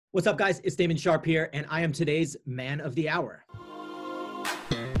What's up, guys? It's Damon Sharp here, and I am today's Man of the Hour.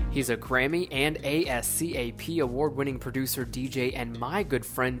 He's a Grammy and ASCAP award-winning producer, DJ, and my good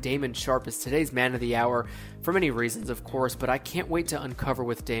friend Damon Sharp is today's Man of the Hour for many reasons, of course, but I can't wait to uncover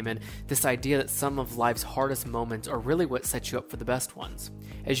with Damon this idea that some of life's hardest moments are really what sets you up for the best ones.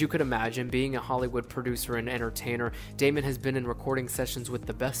 As you could imagine, being a Hollywood producer and entertainer, Damon has been in recording sessions with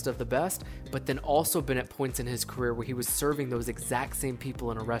the best of the best, but then also been at points in his career where he was serving those exact same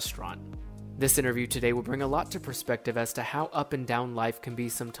people in a restaurant. This interview today will bring a lot to perspective as to how up and down life can be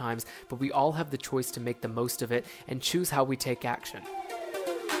sometimes, but we all have the choice to make the most of it and choose how we take action.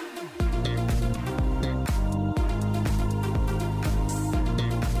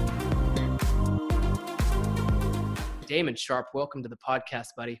 Damon Sharp, welcome to the podcast,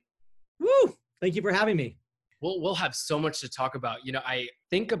 buddy. Woo! Thank you for having me. We'll have so much to talk about. You know, I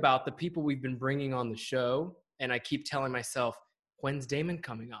think about the people we've been bringing on the show, and I keep telling myself, when's Damon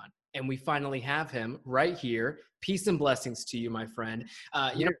coming on? And we finally have him right here. Peace and blessings to you, my friend.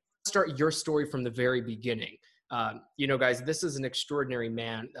 Start your story from the very beginning. Guys, this is an extraordinary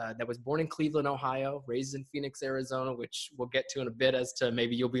man that was born in Cleveland, Ohio, raised in Phoenix, Arizona, which we'll get to in a bit as to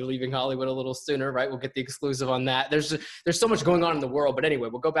maybe you'll be leaving Hollywood a little sooner, right? We'll get the exclusive on that. There's so much going on in the world. But anyway,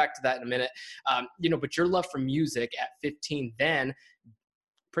 we'll go back to that in a minute. But your love for music at 15 then,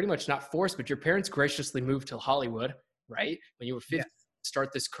 pretty much not forced, but your parents graciously moved to Hollywood, right? When you were 15. Yeah.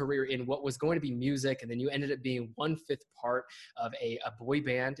 Start this career in what was going to be music, and then you ended up being 1/5 part of a boy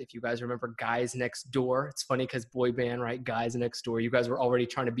band. If you guys remember Guys Next Door, it's funny because boy band, right? Guys Next Door. You guys were already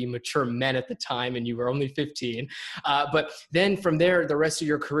trying to be mature men at the time, and you were only 15. But then from there, the rest of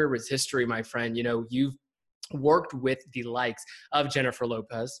your career was history, my friend. You know, you've worked with the likes of Jennifer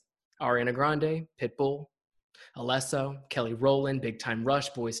Lopez, Ariana Grande, Pitbull, Alesso, Kelly Rowland, Big Time Rush,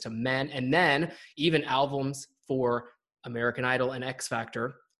 Boyz II Men, and then even albums for American Idol and X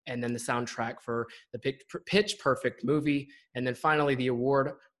Factor, and then the soundtrack for the Pitch Perfect movie, and then finally the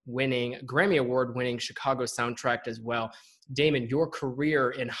Grammy Award-winning Chicago soundtrack as well. Damon, your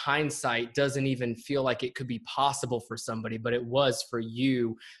career in hindsight doesn't even feel like it could be possible for somebody, but it was for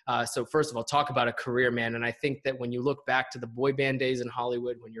you. So first of all, talk about a career, man. And I think that when you look back to the boy band days in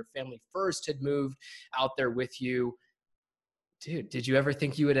Hollywood, when your family first had moved out there with you, dude, did you ever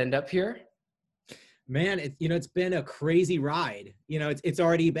think you would end up here? Man, it's been a crazy ride. It's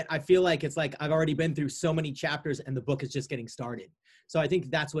already been, I feel like it's like I've already been through so many chapters and the book is just getting started. So I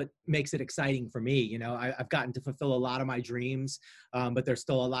think that's what makes it exciting for me. I've gotten to fulfill a lot of my dreams, but there's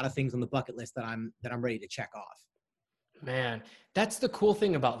still a lot of things on the bucket list that I'm ready to check off. Man, that's the cool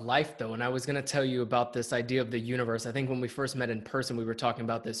thing about life, though. And I was going to tell you about this idea of the universe. I think when we first met in person, we were talking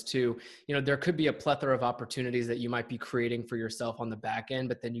about this too. There could be a plethora of opportunities that you might be creating for yourself on the back end,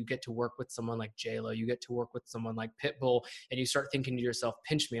 but then you get to work with someone like J-Lo, you get to work with someone like Pitbull, and you start thinking to yourself,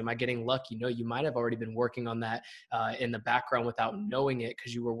 pinch me, am I getting lucky? No, you might have already been working on that in the background without knowing it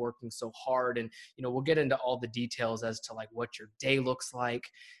because you were working so hard. And, we'll get into all the details as to like what your day looks like.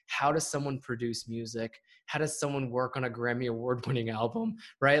 How does someone produce music? How does someone work on a Grammy Award-winning album,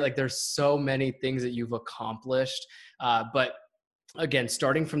 right? Like there's so many things that you've accomplished. But again,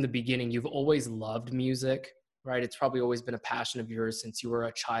 starting from the beginning, you've always loved music, right? It's probably always been a passion of yours since you were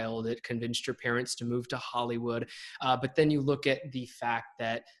a child. It convinced your parents to move to Hollywood. But then you look at the fact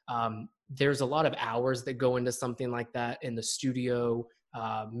that there's a lot of hours that go into something like that in the studio,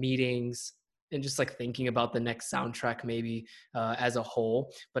 meetings, and just like thinking about the next soundtrack maybe as a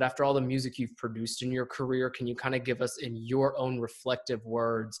whole. But after all the music you've produced in your career, can you kind of give us in your own reflective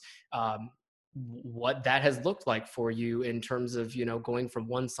words what that has looked like for you in terms of, going from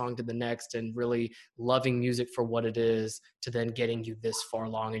one song to the next and really loving music for what it is to then getting you this far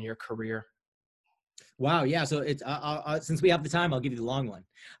along in your career? Wow. Yeah. So it's, since we have the time, I'll give you the long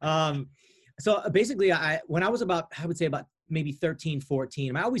one. So basically when I was about maybe 13,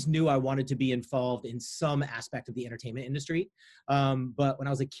 14, I always knew I wanted to be involved in some aspect of the entertainment industry. But when I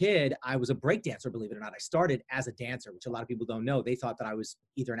was a kid, I was a break dancer, believe it or not. I started as a dancer, which a lot of people don't know. They thought that I was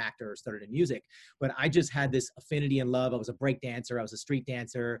either an actor or started in music, but I just had this affinity and love. I was a break dancer. I was a street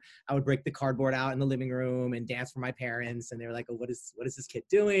dancer. I would break the cardboard out in the living room and dance for my parents. And they were like, oh, what is this kid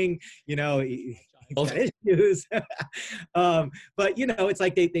doing? He's got issues. But it's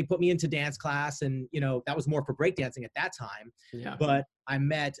like they put me into dance class, and that was more for breakdancing at that time. Yeah. But I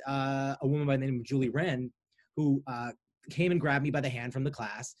met a woman by the name of Julie Wren who came and grabbed me by the hand from the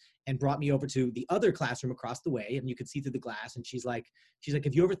class and brought me over to the other classroom across the way, and you could see through the glass. And she's like,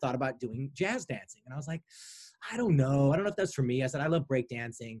 have you ever thought about doing jazz dancing? And I was like, I don't know if that's for me. I said, I love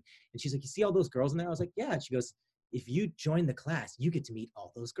breakdancing. And she's like, you see all those girls in there? I was like, yeah. And she goes, if you join the class, you get to meet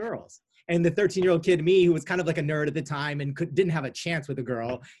all those girls. And the 13-year-old kid, me, who was kind of like a nerd at the time and didn't have a chance with a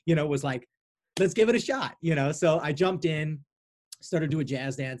girl, was like, let's give it a shot, So I jumped in, started doing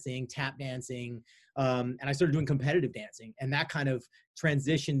jazz dancing, tap dancing, and I started doing competitive dancing. And that kind of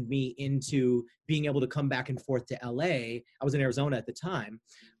transitioned me into being able to come back and forth to LA. I was in Arizona at the time,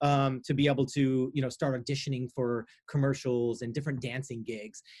 to be able to, start auditioning for commercials and different dancing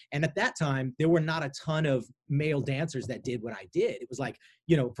gigs. And at that time, there were not a ton of male dancers that did what I did. It was like,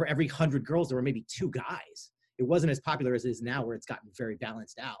 for every 100 girls, there were maybe 2 guys. It wasn't as popular as it is now, where it's gotten very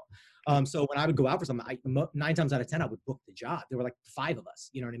balanced out. So when I would go out for something, 9 times out of 10, I would book the job. There were like 5 of us,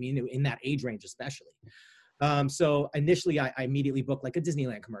 you know what I mean? In that age range, especially. So initially I immediately booked like a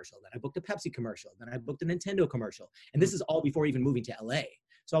Disneyland commercial. Then I booked a Pepsi commercial. Then I booked a Nintendo commercial. And this is all before even moving to LA.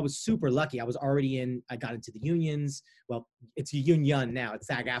 So I was super lucky. I got into the unions. Well, it's a union now. It's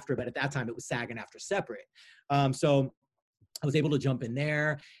SAG-AFTRA, but at that time it was SAG and AFTRA separate. So I was able to jump in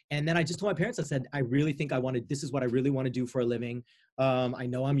there. And then I just told my parents, I said, I really think this is what I really want to do for a living. I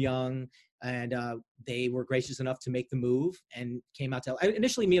know I'm young, and they were gracious enough to make the move and came out to LA.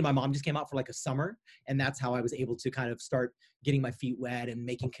 Initially, me and my mom just came out for like a summer. And that's how I was able to kind of start getting my feet wet and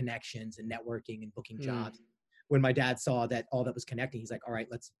making connections and networking and booking jobs. When my dad saw that all that was connecting, he's like, all right,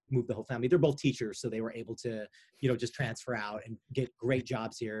 let's move the whole family. They're both teachers, so they were able to, just transfer out and get great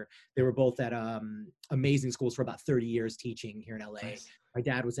jobs here. They were both at amazing schools for about 30 years teaching here in LA. Nice. My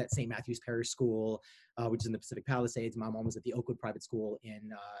dad was at St. Matthew's Parish School, which is in the Pacific Palisades. My mom was at the Oakwood Private School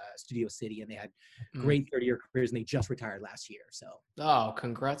in Studio City, and they had great 30-year careers, and they just retired last year. So, oh,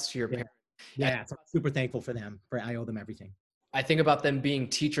 congrats to your parents. Yeah, so I'm super thankful for them. I owe them everything. I think about them being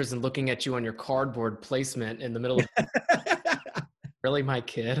teachers and looking at you on your cardboard placement in the middle of really, my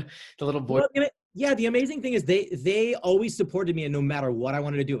kid, the little boy. Well, yeah, the amazing thing is they always supported me, and no matter what I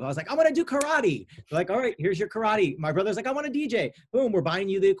wanted to do, if I was like, I want to do karate, they're like, all right, here's your karate. My brother's like, I want to DJ. Boom, we're buying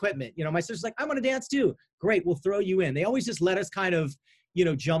you the equipment. My sister's like, I want to dance too. Great, we'll throw you in. They always just let us kind of,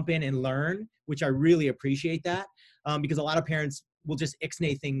 jump in and learn, which I really appreciate that, because a lot of parents will just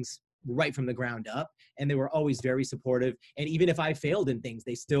ixnay things right from the ground up. And they were always very supportive. And even if I failed in things,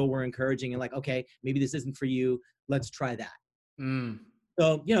 they still were encouraging and like, okay, maybe this isn't for you. Let's try that.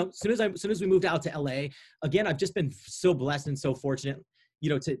 So, as soon as we moved out to LA, again, I've just been so blessed and so fortunate,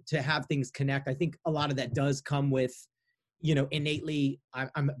 to have things connect. I think a lot of that does come with, innately,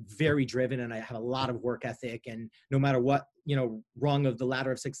 I'm very driven, and I have a lot of work ethic, and no matter what, rung of the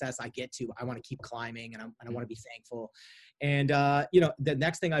ladder of success I get to, I want to keep climbing, and I want to be thankful. And, the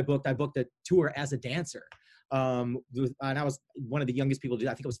next thing I booked a tour as a dancer. And I was one of the youngest people to do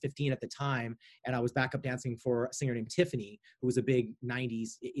that. I think I was 15 at the time. And I was backup dancing for a singer named Tiffany, who was a big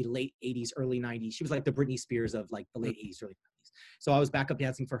 90s, late 80s, early 90s. She was like the Britney Spears of like the late 80s, early 90s. So I was backup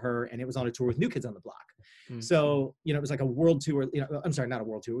dancing for her, and it was on a tour with New Kids on the Block. So, it was like a world tour, I'm sorry, not a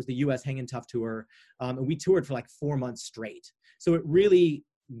world tour. It was the US Hangin' Tough tour. And we toured for like 4 months straight. So it really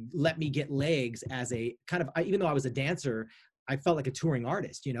let me get legs as a kind of, even though I was a dancer, I felt like a touring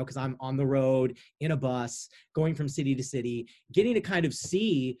artist, because I'm on the road in a bus, going from city to city, getting to kind of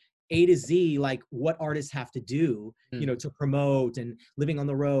see A to Z, like what artists have to do, to promote, and living on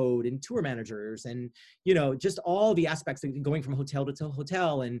the road, and tour managers, and, just all the aspects of going from hotel to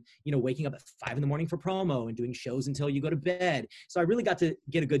hotel, and, waking up at 5 a.m. for promo and doing shows until you go to bed. So I really got to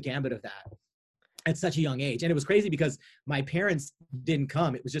get a good gambit of that at such a young age. And it was crazy because my parents didn't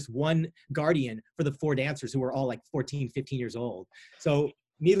come. It was just one guardian for the 4 dancers who were all like 14, 15 years old. So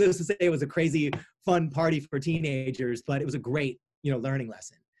needless to say, it was a crazy fun party for teenagers, but it was a great, learning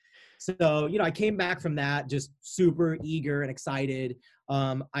lesson. So, I came back from that just super eager and excited.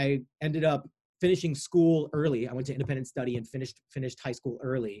 I ended up finishing school early. I went to independent study and finished high school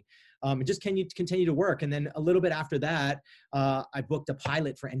early. And just continue to work. And then a little bit after that, I booked a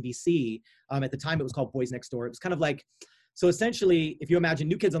pilot for NBC. At the time, it was called Boys Next Door. It was kind of like, so essentially, if you imagine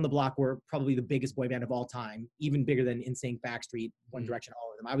New Kids on the Block were probably the biggest boy band of all time, even bigger than NSYNC, Backstreet, One Direction,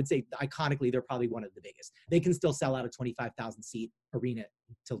 all of them. I would say iconically, they're probably one of the biggest. They can still sell out a 25,000 seat arena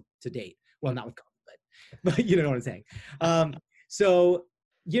to date. Well, not with COVID, but you know what I'm saying. So,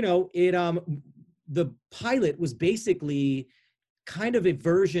 the pilot was basically kind of a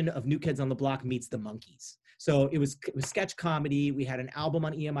version of New Kids on the Block meets the Monkees. So it was sketch comedy. We had an album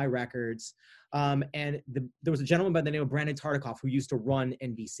on EMI Records. And there was a gentleman by the name of Brandon Tartikoff who used to run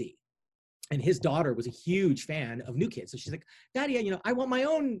NBC. And his daughter was a huge fan of New Kids. So she's like, Daddy, I want my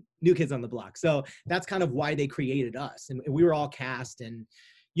own New Kids on the Block. So that's kind of why they created us. And we were all cast, and,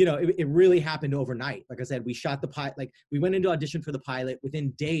 it really happened overnight. Like I said, we shot the pilot, like we went into audition for the pilot.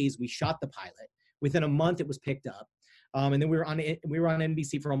 Within days, we shot the pilot. Within a month, it was picked up. And then we were on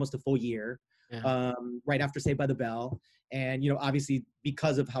NBC for almost a full year. Yeah. right after Saved by the Bell. And, you know, obviously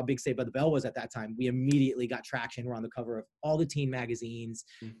because of how big Saved by the Bell was at that time, we immediately got traction. We're on the cover of all the teen magazines.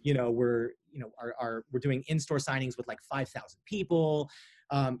 Mm. You know, we're doing in-store signings with like 5,000 people,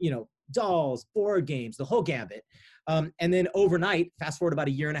 you know, dolls, board games, the whole gambit. And then overnight, fast forward about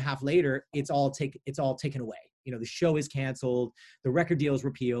a year and a half later, it's all taken away. You know, the show is canceled, the record deal is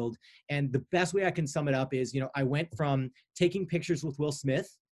repealed. And the best way I can sum it up is, you know, I went from taking pictures with Will Smith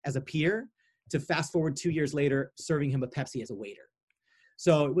as a peer to fast forward 2 years later, serving him a Pepsi as a waiter.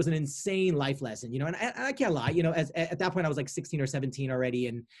 So it was an insane life lesson, you know, and I can't lie, you know, at that point I was like 16 or 17 already.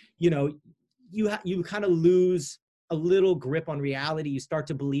 And, you know, you kind of lose a little grip on reality. You start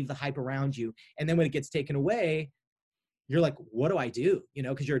to believe the hype around you. And then when it gets taken away, you're like, what do I do? You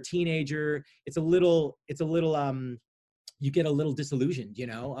know, cause you're a teenager. It's a little, you get a little disillusioned, you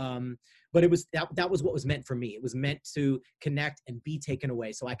know? But it was, that was what was meant for me. It was meant to connect and be taken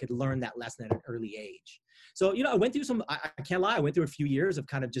away so I could learn that lesson at an early age. So, you know, I went through I can't lie, I went through a few years of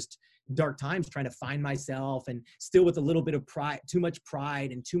kind of just dark times trying to find myself, and still with a little bit of pride, too much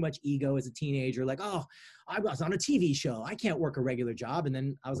pride and too much ego as a teenager. Like, oh, I was on a TV show, I can't work a regular job. And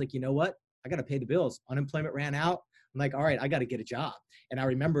then I was like, you know what? I got to pay the bills. Unemployment ran out. I'm like, all right, I got to get a job. And I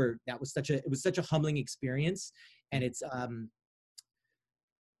remember it was such a humbling experience, and it's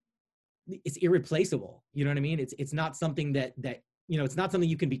irreplaceable. You know what I mean? It's not something that, you know, it's not something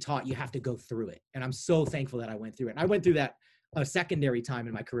you can be taught. You have to go through it. And I'm so thankful that I went through it. And I went through that a secondary time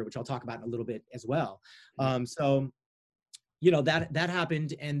in my career, which I'll talk about in a little bit as well. So, you know, that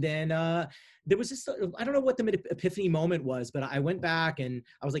happened. And then there was this, I don't know what the epiphany moment was, but I went back and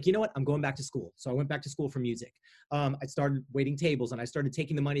I was like, you know what, I'm going back to school. So I went back to school for music. I started waiting tables, and I started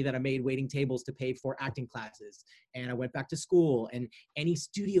taking the money that I made waiting tables to pay for acting classes. And I went back to school, and any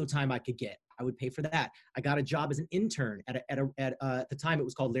studio time I could get, I would pay for that. I got a job as an intern at the time it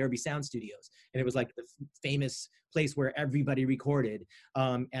was called Larrabee Sound Studios. And it was like the famous place where everybody recorded.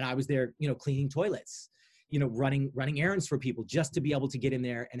 And I was there, you know, cleaning toilets, you know, running errands for people just to be able to get in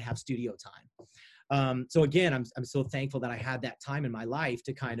there and have studio time. So again, I'm so thankful that I had that time in my life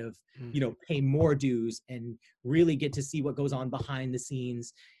to kind of, you know, pay more dues and really get to see what goes on behind the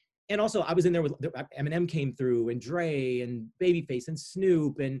scenes. And also I was in there with Eminem came through, and Dre and Babyface and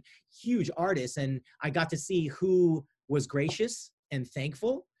Snoop, and huge artists. And I got to see who was gracious and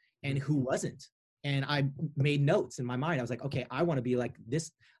thankful and who wasn't. And I made notes in my mind. I was like, okay, I want to be like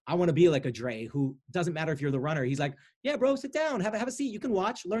this. I want to be like a Dre, who doesn't matter if you're the runner. He's like, yeah, bro, sit down, have a seat. You can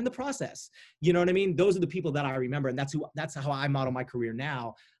watch, learn the process. You know what I mean? Those are the people that I remember. And that's how I model my career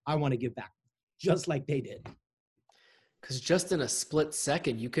now. I want to give back just like they did. Because just in a split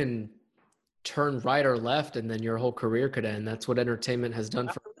second, you can turn right or left, and then your whole career could end. That's what entertainment has done.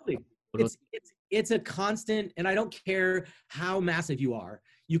 Absolutely. It's a constant, and I don't care how massive you are.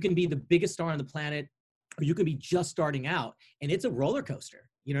 You can be the biggest star on the planet, or you can be just starting out, and it's a roller coaster.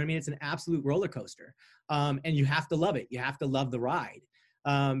 You know what I mean? It's an absolute roller coaster. And you have to love it. You have to love the ride.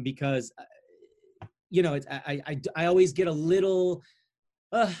 Because, you know, I always get a little,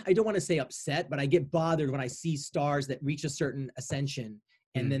 I don't want to say upset, but I get bothered when I see stars that reach a certain ascension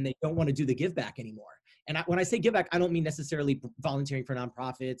and then they don't want to do the give back anymore. And when I say give back, I don't mean necessarily volunteering for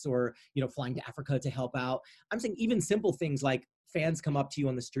nonprofits or, you know, flying to Africa to help out. I'm saying even simple things like fans come up to you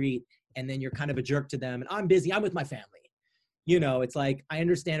on the street and then you're kind of a jerk to them. And I'm busy, I'm with my family. You know, it's like, I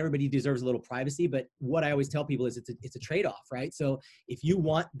understand everybody deserves a little privacy, but what I always tell people is it's a trade-off, right? So if you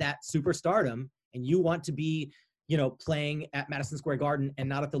want that superstardom and you want to be, you know, playing at Madison Square Garden and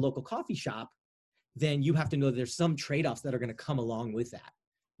not at the local coffee shop, then you have to know that there's some trade-offs that are going to come along with that.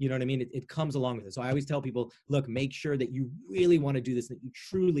 You know what I mean? It comes along with it. So I always tell people, look, make sure that you really want to do this, that you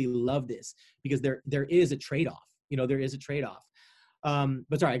truly love this, because there is a trade-off. You know, there is a trade-off.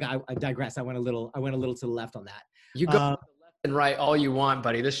 But sorry, I digress. I went a little to the left on that. You go left and right all you want,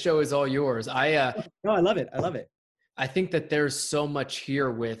 buddy. This show is all yours. No, I love it. I love it. I think that there's so much here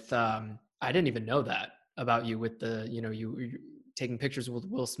with, I didn't even know that about you with the, you know, you taking pictures with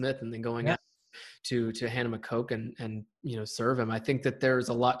Will Smith and then going out to hand him a Coke and, you know, serve him. I think that there's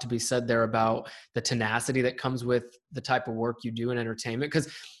a lot to be said there about the tenacity that comes with the type of work you do in entertainment.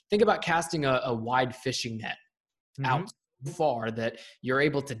 Because think about casting a wide fishing net out far, that you're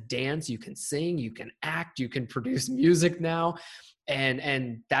able to dance, you can sing, you can act, you can produce music now.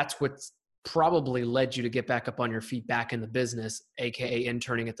 And that's what's probably led you to get back up on your feet back in the business, aka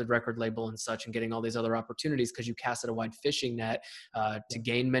interning at the record label and such, and getting all these other opportunities, because you casted a wide fishing net to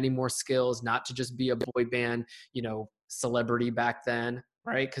gain many more skills, not to just be a boy band, you know, celebrity back then,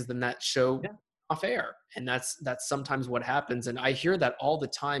 right? Because then that show off air, and that's sometimes what happens. And I hear that all the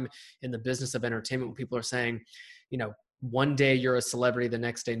time in the business of entertainment when people are saying, you know, one day you're a celebrity, the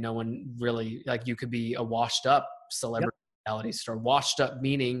next day no one really, like, you could be a washed up celebrity, reality star. Washed up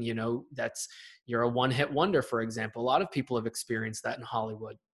meaning, you know, that's, you're a one-hit wonder, for example. A lot of people have experienced that in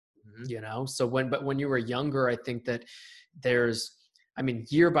Hollywood, you know. So when you were younger, I think that there's, I mean,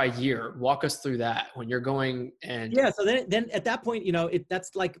 year by year, walk us through that when you're going. And yeah, so then at that point, you know,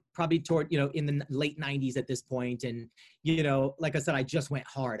 that's like probably toward, you know, in the late 90s at this point. And, you know, like I said, I just went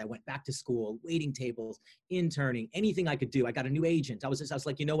hard. I went back to school, waiting tables, interning, anything I could do. I got a new agent. I was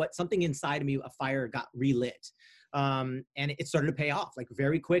like, you know what, something inside of me, a fire got relit. And it started to pay off like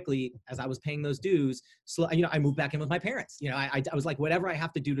very quickly as I was paying those dues. So, you know, I moved back in with my parents. You know, I was like, whatever I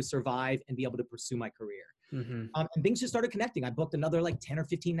have to do to survive and be able to pursue my career. And things just started connecting. I booked another like 10 or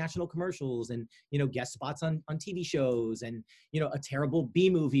 15 national commercials and, you know, guest spots on TV shows and, you know, a terrible B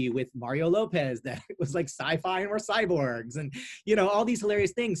movie with Mario Lopez that was like sci-fi and we're cyborgs and, you know, all these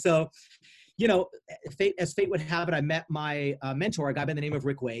hilarious things. So, you know, as fate would have it, I met my mentor, a guy by the name of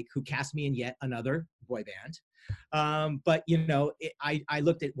Rick Wake, who cast me in yet another boy band. But, you know, I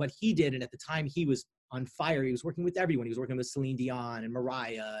looked at what he did, and at the time he was on fire. He was working with everyone. He was working with Celine Dion and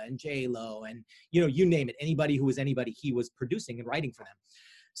Mariah and J-Lo and, you know, you name it. Anybody who was anybody, he was producing and writing for them.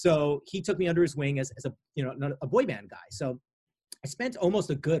 So he took me under his wing as a, you know, a boy band guy. So I spent almost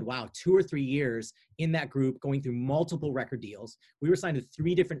a good, 2 or 3 years in that group, going through multiple record deals. We were signed to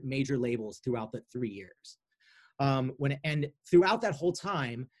 3 different major labels throughout the 3 years. And throughout that whole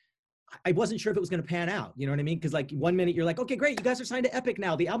time, I wasn't sure if it was going to pan out. You know what I mean? Because like one minute you're like, okay, great, you guys are signed to Epic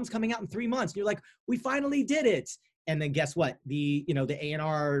now. The album's coming out in 3 months. And you're like, we finally did it. And then guess what? The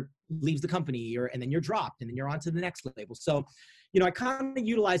A&R leaves the company, and then you're dropped, and then you're on to the next label. So, you know, I kind of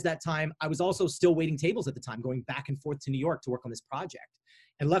utilized that time. I was also still waiting tables at the time, going back and forth to New York to work on this project.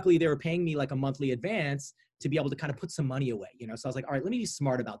 And luckily they were paying me like a monthly advance to be able to kind of put some money away, you know? So I was like, all right, let me be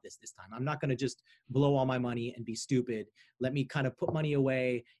smart about this time. I'm not going to just blow all my money and be stupid. Let me kind of put money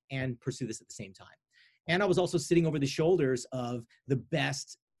away and pursue this at the same time. And I was also sitting over the shoulders of the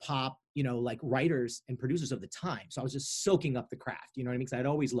best pop, you know, like writers and producers of the time. So I was just soaking up the craft, you know what I mean? Because I'd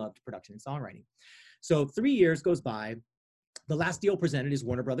always loved production and songwriting. So 3 years goes by. The last deal presented is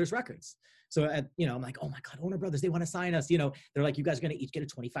Warner Brothers Records. So, you know, I'm like, oh my God, Warner Brothers, they want to sign us. You know, they're like, you guys are going to each get a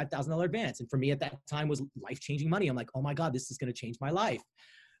 $25,000 advance. And for me at that time was life-changing money. I'm like, oh my God, this is going to change my life.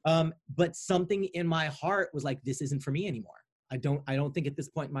 But something in my heart was like, this isn't for me anymore. I don't think at this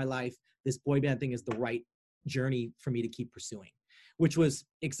point in my life, this boy band thing is the right journey for me to keep pursuing, which was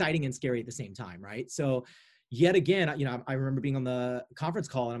exciting and scary at the same time. Right. So yet again, you know, I remember being on the conference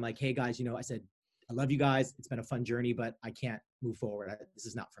call and I'm like, hey guys, you know, I said, I love you guys. It's been a fun journey, but I can't move forward. This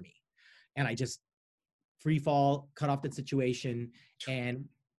is not for me. And I just free fall, cut off that situation, and,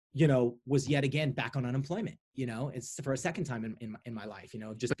 you know, was yet again back on unemployment. You know, it's for a second time in my life, you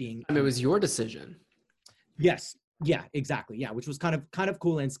know, just being. It was your decision. Yes. Yeah, exactly. Yeah. Which was kind of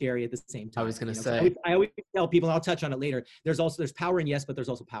cool and scary at the same time. I was going to say, so I always tell people, and I'll touch on it later. There's power in yes, but there's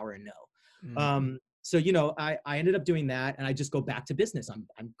also power in no. So, you know, I ended up doing that, and I just go back to business.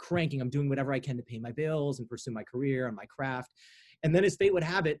 I'm cranking, I'm doing whatever I can to pay my bills and pursue my career and my craft. And then as fate would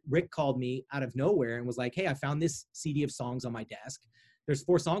have it, Rick called me out of nowhere and was like, hey, I found this CD of songs on my desk. There's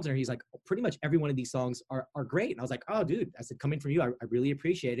 4 songs in there. He's like, pretty much every one of these songs are great. And I was like, oh, dude, I said, coming from you, I really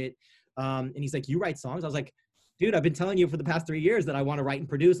appreciate it. And he's like, you write songs? I was like, dude, I've been telling you for the past 3 years that I want to write and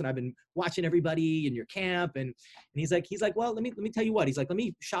produce, and I've been watching everybody in your camp. And he's like, well, let me tell you what. He's like, let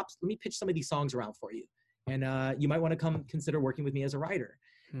me pitch some of these songs around for you. And you might want to come consider working with me as a writer.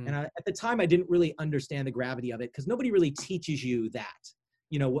 And at the time, I didn't really understand the gravity of it because nobody really teaches you that,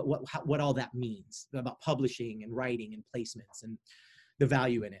 you know, what all that means about publishing and writing and placements and the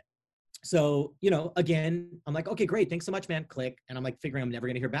value in it. So, you know, again, I'm like, okay, great. Thanks so much, man. Click. And I'm like figuring I'm never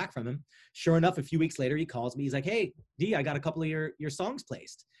going to hear back from him. Sure enough, a few weeks later, he calls me. He's like, hey, D, I got a couple of your songs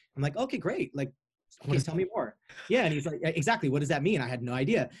placed. I'm like, okay, great. Like, please tell me more. Yeah. And he's like, exactly. What does that mean? I had no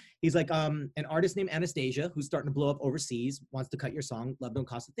idea. He's like, an artist named Anastasia, who's starting to blow up overseas, wants to cut your song, Love Don't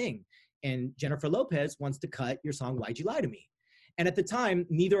Cost a Thing. And Jennifer Lopez wants to cut your song, Why'd You Lie to Me? And at the time,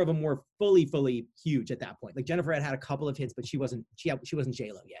 neither of them were fully huge at that point. Like Jennifer had a couple of hits, but she wasn't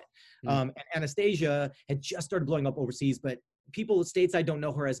J-Lo yet. And Anastasia had just started blowing up overseas, but people stateside don't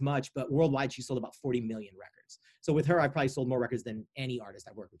know her as much, but worldwide she sold about 40 million records. So with her, I probably sold more records than any artist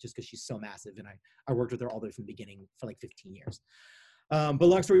I've worked with, just because she's so massive. And I worked with her all the way from the beginning for like 15 years. But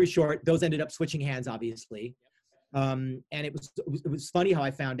long story short, those ended up switching hands, obviously. And it was funny how I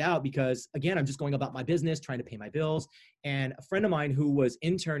found out because, again, I'm just going about my business, trying to pay my bills. And a friend of mine who was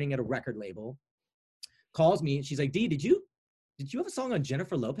interning at a record label calls me and she's like, D, did you have a song on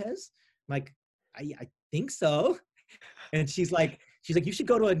Jennifer Lopez? I'm like, I think so. And she's like, she's like, you should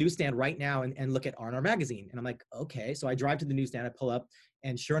go to a newsstand right now and look at R&R Magazine. And I'm like, okay. So I drive to the newsstand, I pull up,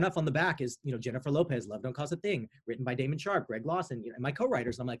 and sure enough, on the back is, Jennifer Lopez, Love Don't Cost a Thing, written by Damon Sharp, Greg Lawson, and my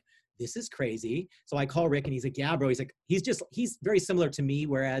co-writers. I'm like, this is crazy. So I call Rick and he's like, yeah, bro. He's like, he's very similar to me,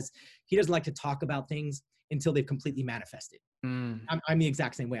 whereas he doesn't like to talk about things until they've completely manifested. I'm the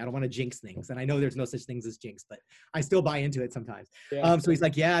exact same way. I don't want to jinx things. And I know there's no such things as jinx, but I still buy into it sometimes. Yeah. So he's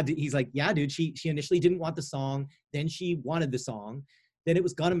like, yeah, dude, she initially didn't want the song. Then she wanted the song. Then it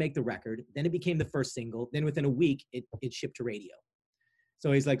was going to make the record. Then it became the first single. Then within a week, it shipped to radio.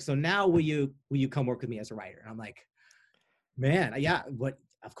 So he's like, so now will you come work with me as a writer? And I'm like, man, yeah, what?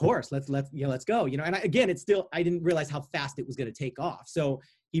 Of course, let's go. And again, I didn't realize how fast it was going to take off. So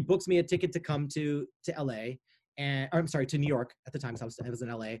he books me a ticket to come to LA, to New York at the time. So I was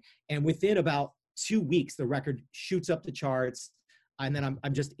in LA, and within about 2 weeks, the record shoots up the charts, and then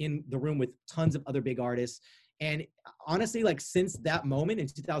I'm just in the room with tons of other big artists. And honestly, like since that moment in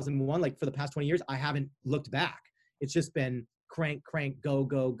 2001, like for the past 20 years, I haven't looked back. It's just been crank, go,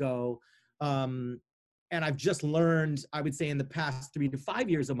 go, go. And I've just learned, I would say in the past 3 to 5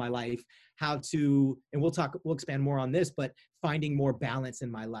 years of my life, how to, and we'll expand more on this, but finding more balance in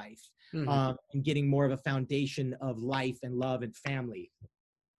my life, and getting more of a foundation of life and love and family.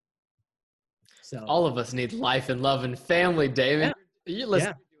 So all of us need life and love and family, David. Yeah. You're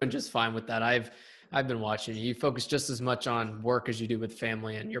doing just fine with that. I've been watching you. You focus just as much on work as you do with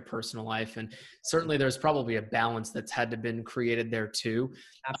family and your personal life. And certainly there's probably a balance that's had to been created there too.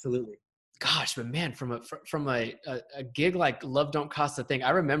 Absolutely. Gosh, but man, from a gig like Love Don't Cost a Thing,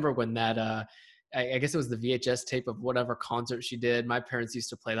 I remember when that, I guess it was the VHS tape of whatever concert she did. My parents used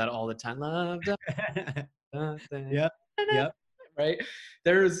to play that all the time. Love Don't Yep. Right.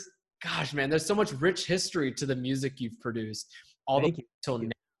 There's so much rich history to the music you've produced all the way till now.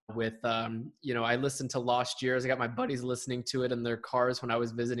 With I listened to Lost Years. I got my buddies listening to it in their cars when I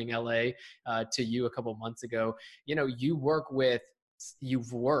was visiting LA to you a couple months ago. You've worked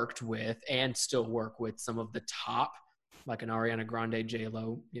with and still work with some of the top, like an Ariana Grande,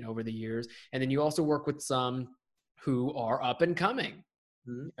 J-Lo, over the years. And then you also work with some who are up and coming.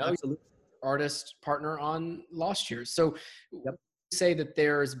 Absolutely. Artist partner on Lost Years. So say that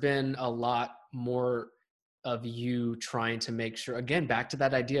there's been a lot more of you trying to make sure, again, back to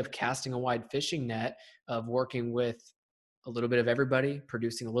that idea of casting a wide fishing net, of working with a little bit of everybody,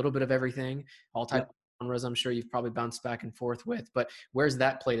 producing a little bit of everything, all types of genres. I'm sure you've probably bounced back and forth with, but where's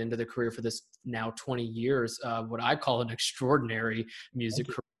that played into the career for this now 20 years, what I call an extraordinary music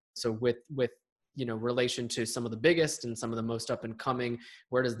career? So with relation to some of the biggest and some of the most up and coming,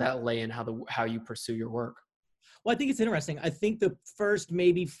 where does that lay in how you pursue your work? Well, I think it's interesting. I think the first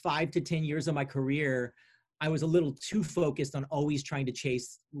maybe 5 to 10 years of my career, I was a little too focused on always trying to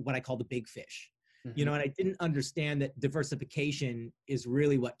chase what I call the big fish, and I didn't understand that diversification is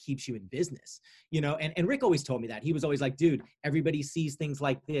really what keeps you in business, and Rick always told me that. He was always like, dude, everybody sees things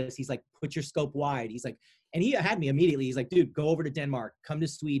like this. He's like, put your scope wide. He's like, and he had me immediately. He's like, dude, go over to Denmark, come to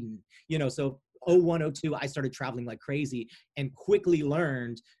Sweden, so 01, 02, I started traveling like crazy and quickly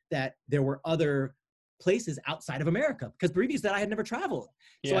learned that there were other places outside of America, because previous to that I had never traveled.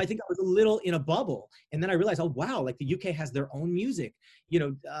 So I think I was a little in a bubble. And then I realized, oh, wow, like the UK has their own music,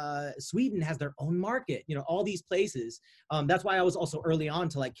 Sweden has their own market, all these places. That's why I was also early on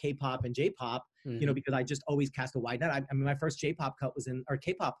to like K-pop and J-pop, because I just always cast a wide net. I mean, my first J-pop cut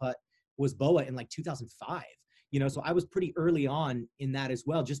K-pop cut was BoA in like 2005, so I was pretty early on in that as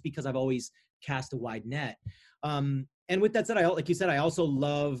well, just because I've always cast a wide net. And with that said, like you said, I also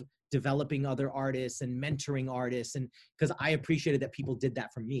love developing other artists and mentoring artists, and because I appreciated that people did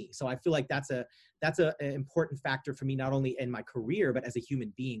that for me. So I feel like that's an important factor for me, not only in my career, but as a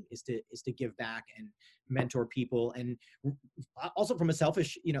human being, is to give back and mentor people. And also from a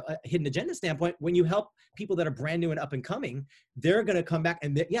selfish, a hidden agenda standpoint, when you help people that are brand new and up and coming, they're going to come back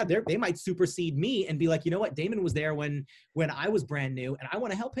and they might supersede me and be like, you know what, Damon was there when I was brand new and I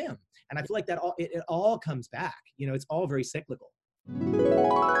want to help him. And I feel like that it all comes back, it's all very cyclical.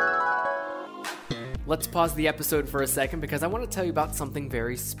 Let's pause the episode for a second because I want to tell you about something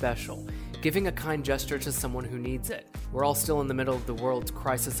very special. Giving a kind gesture to someone who needs it. We're all still in the middle of the world's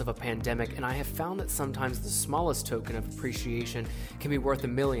crisis of a pandemic, and I have found that sometimes the smallest token of appreciation can be worth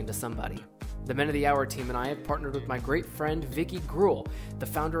 $1 million to somebody. The Men of the Hour team and I have partnered with my great friend Vicky Gruhl, the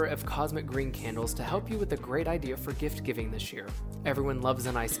founder of Cosmic Green Candles, to help you with a great idea for gift giving this year. Everyone loves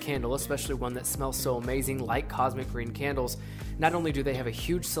a nice candle, especially one that smells so amazing like Cosmic Green Candles. Not only do they have a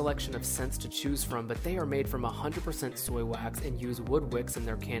huge selection of scents to choose from, but they are made from 100% soy wax and use wood wicks in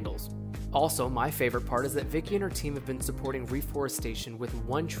their candles. Also, my favorite part is that Vicky and her team have been supporting reforestation with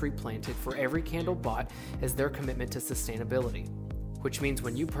 1 tree planted for every candle bought as their commitment to sustainability. which means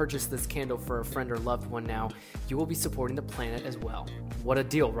when you purchase this candle for a friend or loved one now, you will be supporting the planet as well. What a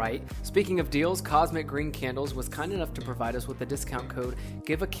deal, right? Speaking of deals, Cosmic Green Candles was kind enough to provide us with the discount code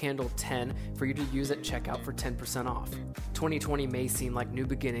GIVEACANDLE10 for you to use at checkout for 10% off. 2020 may seem like new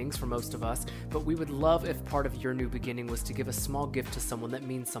beginnings for most of us, but we would love if part of your new beginning was to give a small gift to someone that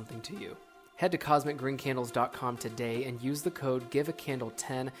means something to you. Head to CosmicGreenCandles.com today and use the code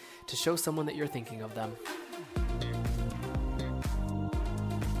GIVEACANDLE10 to show someone that you're thinking of them.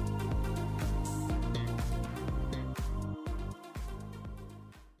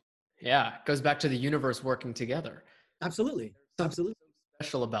 Yeah, it goes back to the universe working together. Absolutely. Absolutely.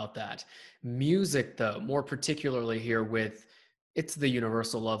 Special about that. Music, though, more particularly here with, it's the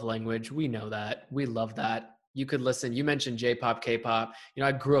universal love language. We know that. We love that. You could listen. You mentioned J-pop, K-pop. You know,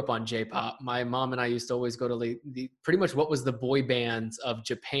 I grew up on J-pop. My mom and I used to always go to the pretty much what was the boy bands of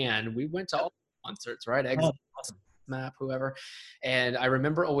Japan. We went to all concerts, right? EXO, awesome. SMAP, whoever. And I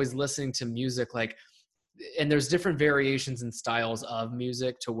remember always listening to music like, and there's different variations and styles of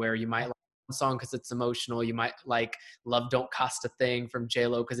music to where you might like one song because it's emotional. You might like Love Don't Cost a Thing from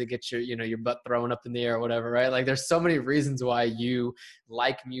J-Lo because it gets your, you know, your butt thrown up in the air or whatever, right? Like there's so many reasons why you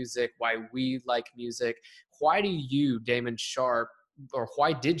like music, why we like music. Why do you, Damon Sharp, or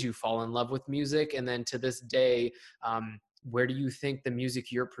why did you fall in love with music? And then to this day, where do you think the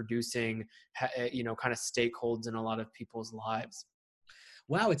music you're producing, you know, kind of stakeholds in a lot of people's lives?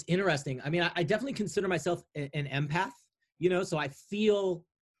 Wow, it's interesting. I mean, I definitely consider myself an empath, you know, so I feel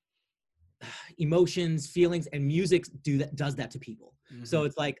emotions, feelings, and music does that to people. Mm-hmm. So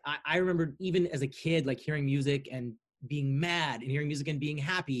it's like, I remember even as a kid, like hearing music and being mad and hearing music and being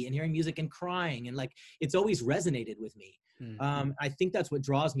happy and hearing music and crying. And like, it's always resonated with me. Mm-hmm. I think that's what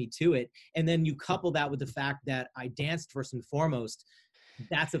draws me to it. And then you couple that with the fact that I danced first and foremost.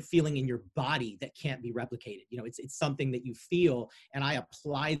 That's a feeling in your body that can't be replicated. You know, it's something that you feel, and I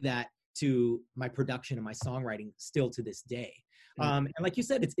apply that to my production and my songwriting still to this day. And like you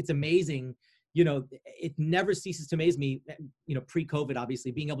said, it's amazing. You know, it never ceases to amaze me, you know, pre-COVID,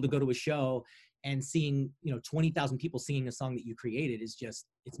 obviously, being able to go to a show and seeing, you know, 20,000 people singing a song that you created is just,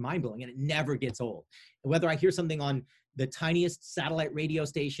 it's mind blowing, and it never gets old. Whether I hear something on the tiniest satellite radio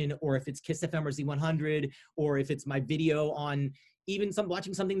station, or if it's Kiss FM or Z100, or if it's my video on even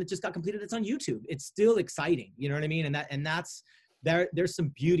watching something that just got completed, it's on YouTube. It's still exciting. You know what I mean? And that's, there's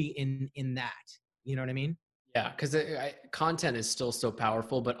some beauty in that. You know what I mean? Yeah, because content is still so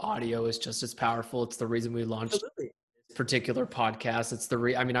powerful, but audio is just as powerful. It's the reason we launched this particular podcast. It's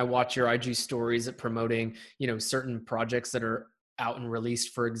I mean, I watch your IG stories at promoting, you know, certain projects that are out and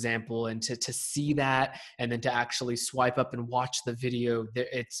released, for example, and to see that and then to actually swipe up and watch the video,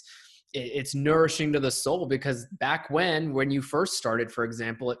 it's nourishing to the soul. Because back when you first started, for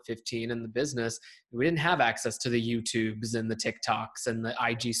example, at 15 in the business, we didn't have access to the YouTubes and the TikToks and the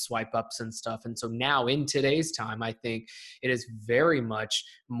IG swipe ups and stuff. And so now in today's time, I think it is very much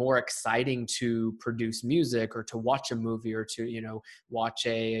more exciting to produce music or to watch a movie or to, you know, watch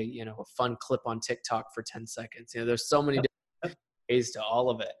a fun clip on TikTok for 10 seconds. You know, there's so many different ways to all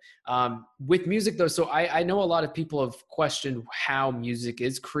of it. With music though, so I know a lot of people have questioned how music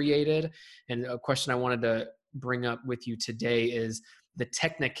is created. And a question I wanted to bring up with you today is the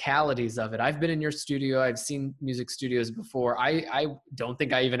technicalities of it. I've been in your studio. I've seen music studios before. I don't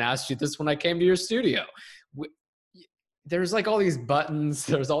think I even asked you this when I came to your studio. There's like all these buttons,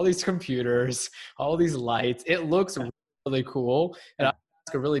 there's all these computers, all these lights. It looks really cool. And I'll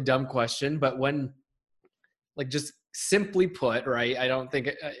ask a really dumb question, but when, like, just simply put, right, I don't think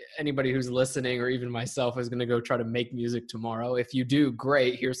anybody who's listening or even myself is going to go try to make music tomorrow. If you do,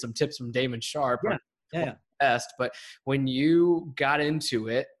 great. Here's some tips from Damon Sharp. Yeah. Best. But when you got into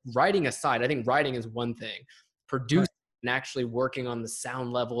it, writing aside, I think writing is one thing. Producing and actually working on the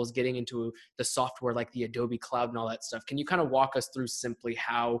sound levels, getting into the software like the Adobe Cloud and all that stuff. Can you kind of walk us through simply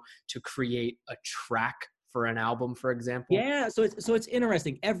how to create a track for an album, for example? Yeah, so it's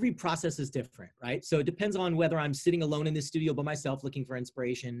interesting. Every process is different, right? So it depends on whether I'm sitting alone in the studio by myself looking for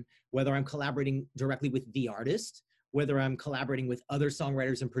inspiration, whether I'm collaborating directly with the artist, whether I'm collaborating with other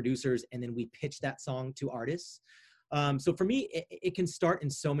songwriters and producers, and then we pitch that song to artists. So for me, it can start in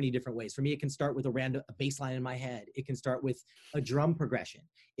so many different ways. For me, it can start with a bass line in my head. It can start with a drum progression.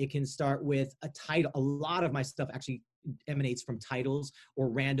 It can start with a title. A lot of my stuff actually emanates from titles or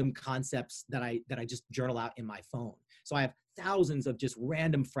random concepts that I just journal out in my phone. So I have thousands of just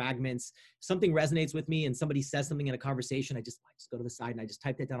random fragments. Something resonates with me and somebody says something in a conversation, I just go to the side and I just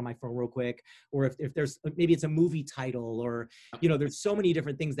type that down on my phone real quick. Or if there's, maybe it's a movie title, or, you know, there's so many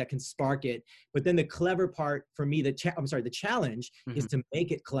different things that can spark it. But then the clever part for me, the challenge is to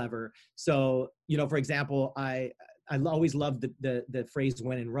make it clever. So, you know, for example, I always loved the phrase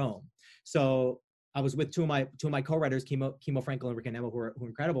 "when in Rome." So I was with two of my co-writers, Kimo Frankel and Rick and Emma, who are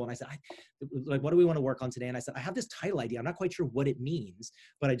incredible. And I said, like, what do we want to work on today? And I said, I have this title idea. I'm not quite sure what it means,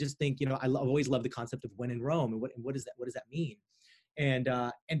 but I just think, I've always loved the concept of "when in Rome," and what does that mean? And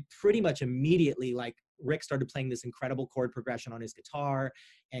pretty much immediately, like, Rick started playing this incredible chord progression on his guitar,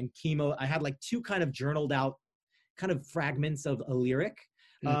 and Kimo, I had like two kind of journaled out kind of fragments of a lyric.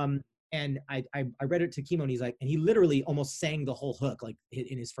 And I read it to Kimo, and he literally almost sang the whole hook, like,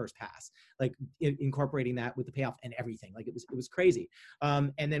 in his first pass, like incorporating that with the payoff and everything. Like, it was crazy.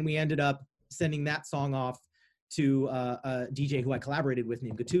 And then we ended up sending that song off to a DJ who I collaborated with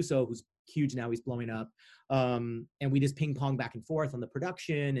named Gattuso, who's huge now. He's blowing up. And we just ping pong back and forth on the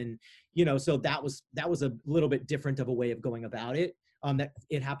production. And, so that was a little bit different of a way of going about it. That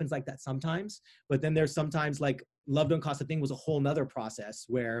it happens like that sometimes, but then there's sometimes, like, Love Don't Cost a Thing was a whole nother process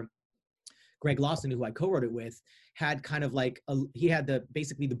where Greg Lawson, who I co-wrote it with, had kind of like he had the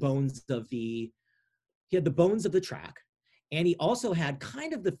bones of the track, and he also had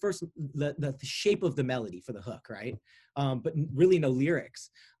kind of the shape of the melody for the hook, right? But really no lyrics.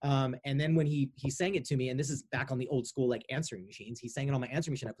 And then when he sang it to me, and this is back on the old school, like, answering machines, he sang it on my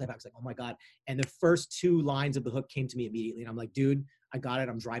answering machine. I played back, I was like, oh my God. And the first two lines of the hook came to me immediately. And I'm like, dude, I got it.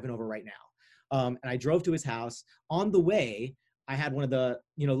 I'm driving over right now. And I drove to his house. On the way, I had one of the,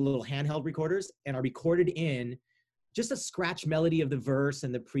 little handheld recorders, and I recorded in just a scratch melody of the verse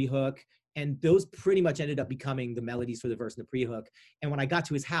and the pre-hook. And those pretty much ended up becoming the melodies for the verse and the pre-hook. And when I got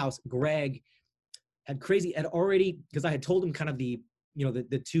to his house, Greg had already, because I had told him kind of the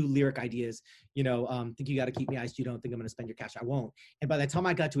two lyric ideas, think you got to keep me iced, you don't think I'm going to spend your cash, I won't. And by the time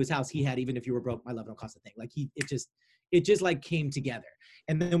I got to his house, he had Even If You Were Broke, My Love Don't Cost a Thing. Like, it just like came together.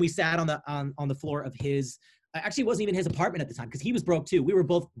 And then we sat on the floor of his, actually it wasn't even his apartment at the time, because he was broke too. We were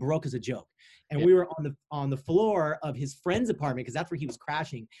both broke as a joke. And we were on the floor of his friend's apartment, because that's where he was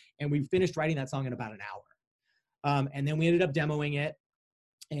crashing. And we finished writing that song in about an hour. And then we ended up demoing it.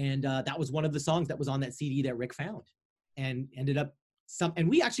 And that was one of the songs that was on that CD that Rick found, and ended up and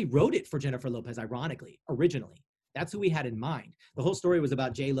we actually wrote it for Jennifer Lopez, ironically, originally. That's who we had in mind. The whole story was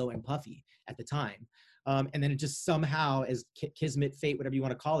about J-Lo and Puffy at the time. And then it just somehow, as kismet, fate, whatever you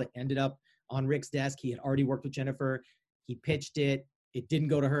want to call it, ended up on Rick's desk. He had already worked with Jennifer. He pitched it. It didn't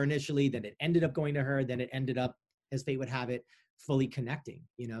go to her initially. Then it ended up going to her. Then it ended up, as fate would have it, fully connecting.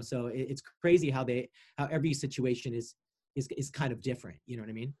 So it's crazy how every situation is kind of different. You know what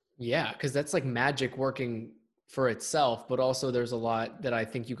I mean? Yeah, because that's like magic working for itself, but also there's a lot that I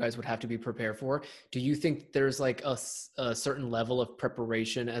think you guys would have to be prepared for. Do you think there's like a certain level of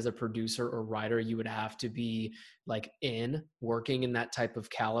preparation as a producer or writer you would have to be like working in that type of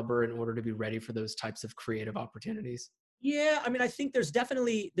caliber in order to be ready for those types of creative opportunities? Yeah, I mean, I think there's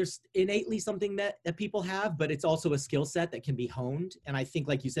innately something that people have, but it's also a skill set that can be honed. And I think,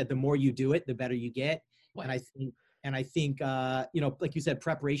 like you said, the more you do it, the better you get. Wow. And I think, like you said,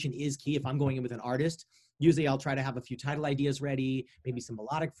 preparation is key. If I'm going in with an artist, usually I'll try to have a few title ideas ready, maybe some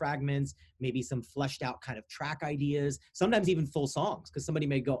melodic fragments, maybe some fleshed out kind of track ideas, sometimes even full songs, because somebody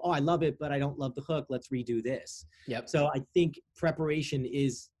may go, oh, I love it, but I don't love the hook. Let's redo this. Yep. So I think preparation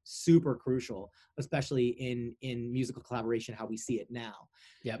is super crucial, especially in musical collaboration, how we see it now.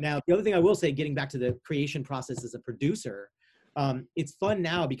 Yep. Now, the other thing I will say, getting back to the creation process as a producer, it's fun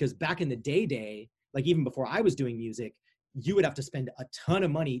now, because back in the day, like even before I was doing music, you would have to spend a ton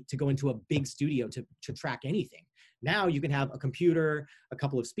of money to go into a big studio to track anything. Now you can have a computer, a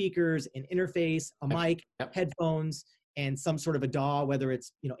couple of speakers, an interface, a mic, headphones, and some sort of a DAW, whether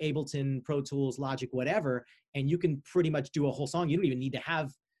it's, Ableton, Pro Tools, Logic, whatever, and you can pretty much do a whole song. You don't even need to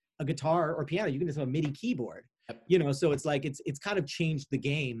have a guitar or piano. You can just have a MIDI keyboard. So it's like, it's kind of changed the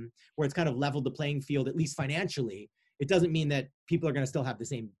game, where it's kind of leveled the playing field, at least financially. It doesn't mean that people are going to still have the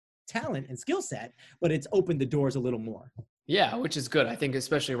same talent and skill set, but it's opened the doors a little more. Yeah, which is good. I think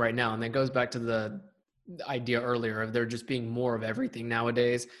especially right now, and that goes back to the idea earlier of there just being more of everything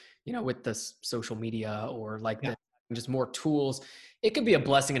nowadays, with the social media or like just more tools. It could be a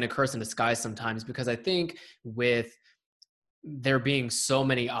blessing and a curse in disguise sometimes, because I think with there being so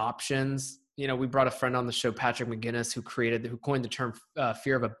many options, we brought a friend on the show, Patrick McGinnis, who coined the term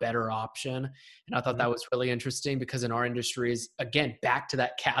fear of a better option. And I thought that was really interesting, because in our industries, again, back to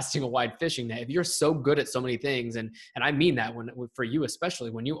that casting a wide fishing net, if you're so good at so many things, and I mean that for you, especially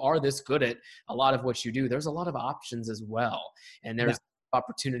when you are this good at a lot of what you do, there's a lot of options as well. And there's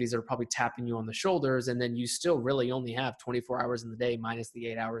opportunities that are probably tapping you on the shoulders, and then you still really only have 24 hours in the day minus the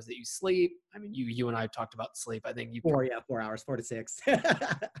 8 hours that you sleep. I mean, you and I talked about sleep. I think 4 hours, 4 to 6.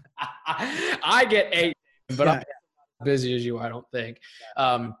 I get 8, but I'm not as busy as you, I don't think.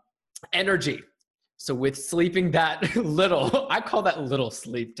 Energy. So with sleeping that little, I call that little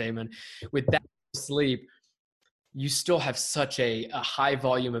sleep, Damon. With that sleep, you still have such a high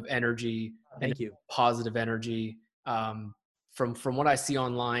volume of energy and Thank you. positive energy. From what I see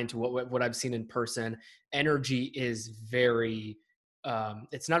online to what I've seen in person, energy is very.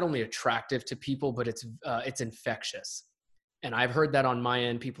 It's not only attractive to people, but it's infectious. And I've heard that on my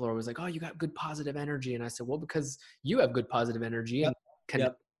end. People are always like, "Oh, you got good positive energy," and I said, "Well, because you have good positive energy, Yep. and can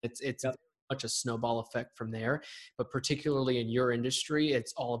Yep. it's Yep. much a snowball effect from there." But particularly in your industry,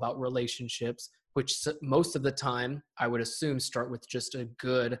 it's all about relationships, which most of the time I would assume start with just a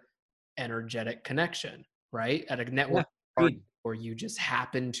good energetic connection, right? At a Yeah. network party, Agreed. or you just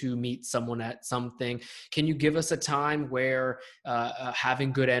happen to meet someone at something. Can you give us a time where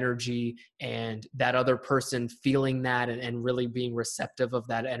having good energy and that other person feeling that and really being receptive of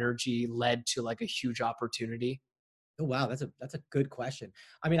that energy led to like a huge opportunity? Oh, wow. That's a good question.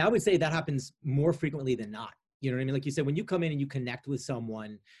 I mean, I would say that happens more frequently than not. You know what I mean? Like you said, when you come in and you connect with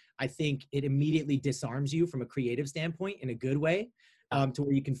someone, I think it immediately disarms you from a creative standpoint in a good way, Yeah. to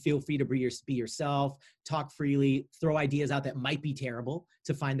where you can feel free to be yourself, talk freely, throw ideas out that might be terrible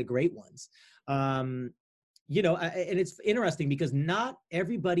to find the great ones. Um, and it's interesting because not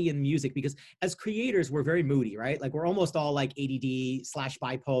everybody in music, because as creators, we're very moody, right? Like we're almost all like ADD slash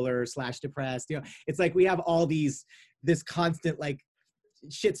bipolar slash depressed. It's like we have all this constant like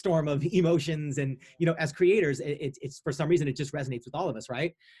shitstorm of emotions. And, as creators, it's for some reason, it just resonates with all of us,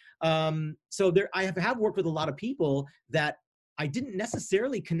 right? So I have worked with a lot of people that I didn't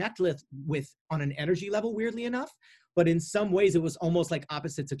necessarily connect with on an energy level, weirdly enough. But in some ways, it was almost like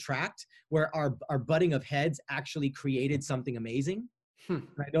opposites attract, where our butting of heads actually created something amazing. Hmm.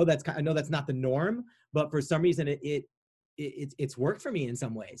 I know that's not the norm, but for some reason, it's worked for me in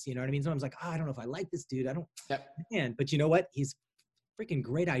some ways. You know what I mean? Sometimes like, I don't know if I like this dude. I don't, Yep. man. But you know what? He's freaking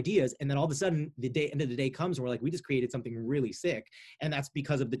great ideas. And then all of a sudden, end of the day comes, and we're like, we just created something really sick. And that's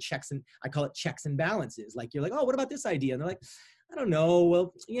because of the checks, and I call it checks and balances. Like you're like, oh, what about this idea? And they're like, I don't know.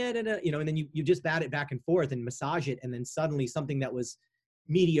 Well, yeah, and then you just bat it back and forth and massage it. And then suddenly something that was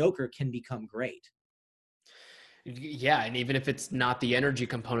mediocre can become great. Yeah, and even if it's not the energy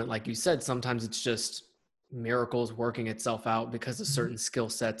component, like you said, sometimes it's just miracles working itself out because of Mhm. certain skill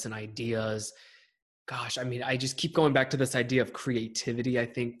sets and ideas. Gosh, I mean, I just keep going back to this idea of creativity, I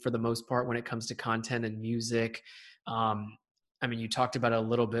think, for the most part, when it comes to content and music. Um, I mean, you talked about it a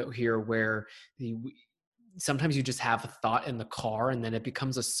little bit here where sometimes you just have a thought in the car and then it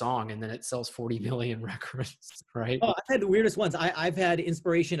becomes a song and then it sells 40 million records, right? Oh, I've had the weirdest ones. I've had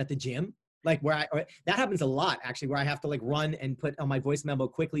inspiration at the gym, like that happens a lot actually, where I have to like run and put on my voice memo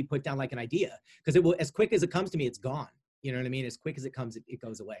quickly, put down like an idea, because it will, as quick as it comes to me, it's gone. You know what I mean? As quick as it comes, it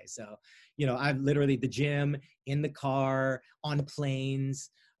goes away. So, I've literally the gym, in the car, on planes.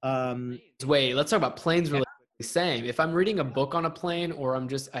 Wait, let's talk about planes Yeah, really quickly. Same. If I'm reading a book on a plane or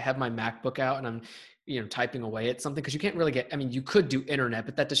I have my MacBook out and I'm, typing away at something, because you can't really I mean, you could do internet,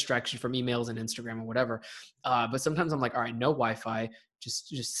 but that distracts you from emails and Instagram or whatever. But sometimes I'm like, all right, no Wi-Fi, just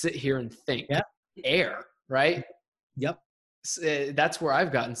sit here and think. yeah, Air, right? yep, That's where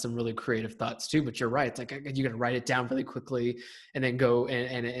I've gotten some really creative thoughts too. But you're right. It's like you got to write it down really quickly and then go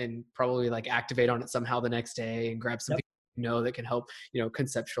and probably like activate on it somehow the next day and grab some yep. people that can help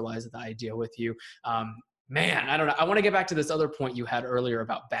conceptualize the idea with you. Man, I don't know. I want to get back to this other point you had earlier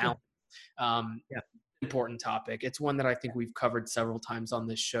about balance. Um, Yeah. Important topic. It's one that I think we've covered several times on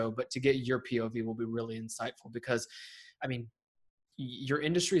this show, but to get your POV will be really insightful because, I mean, your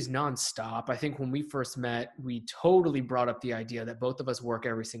industry is nonstop. I think when we first met, we totally brought up the idea that both of us work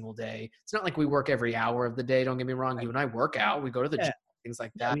every single day. It's not like we work every hour of the day. Don't get me wrong. Right. You and I work out. We go to the Yeah, gym, things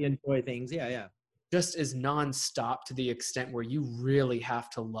like yeah, that. we enjoy things. Yeah, yeah. Just is nonstop to the extent where you really have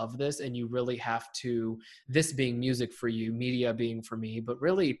to love this and you really have to, this being music for you, media being for me, but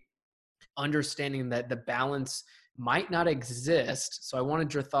really understanding that the balance might not exist. So I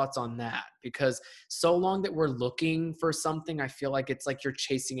wanted your thoughts on that, because so long that we're looking for something, I feel like it's like you're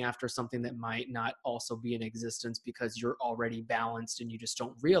chasing after something that might not also be in existence because you're already balanced and you just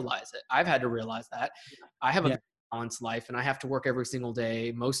don't realize it. I've had to realize that. I have a Yeah. balanced life and I have to work every single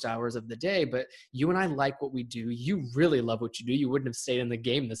day, most hours of the day, but you and I like what we do. You really love what you do. You wouldn't have stayed in the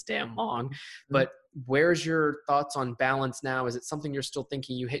game this damn long. But where's your thoughts on balance now? Is it something you're still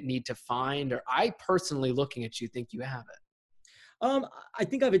thinking you need to find? Or I personally, looking at you, think you have it? I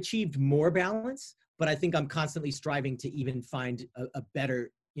think I've achieved more balance, but I think I'm constantly striving to even find a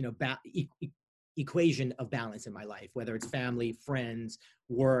better, equation of balance in my life, whether it's family, friends,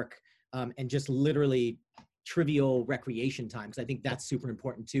 work, and just literally trivial recreation time. Because I think that's super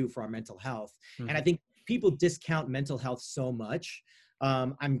important too for our mental health. And I Mhm. think people discount mental health so much.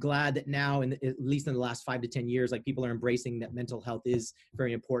 I'm glad that now, at least in the last 5 to 10 years, like people are embracing that mental health is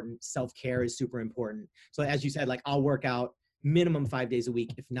very important. Self-care is super important. So as you said, like I'll work out minimum 5 days a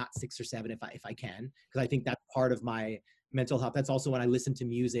week, if not 6 or 7, if I can, because I think that's part of my mental health. That's also when I listen to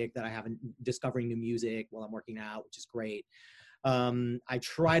music that I haven't, discovering new music while I'm working out, which is great. I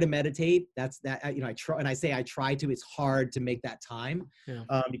try to meditate. That's that, you know, I try, and I say I try to, it's hard to make that time,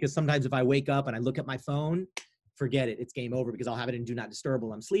 because sometimes if I wake up and I look at my phone, forget it, it's game over, because I'll have it in do not disturb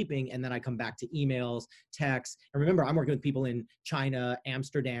while I'm sleeping. And then I come back to emails, texts. And remember, I'm working with people in China,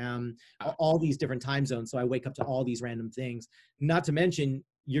 Amsterdam, all these different time zones. So I wake up to all these random things, not to mention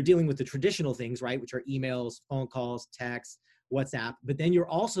you're dealing with the traditional things, right? Which are emails, phone calls, texts, WhatsApp, but then you're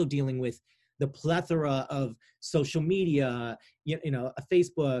also dealing with the plethora of social media, you know,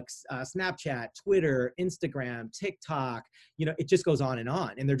 Facebook, Snapchat, Twitter, Instagram, TikTok, you know, it just goes on.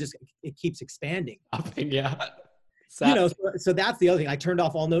 And it keeps expanding. Yeah. You know, so that's the other thing. I turned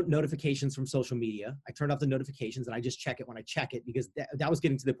off all notifications from social media. I turned off the notifications, and I just check it when I check it, because that was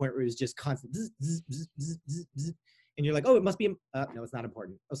getting to the point where it was just constant. Zzz, zzz, zzz, zzz, zzz, zzz. And you're like, oh, it must be, no, it's not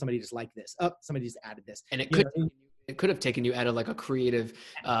important. Oh, somebody just liked this. Oh, somebody just added this. And it could have taken you out of like a creative.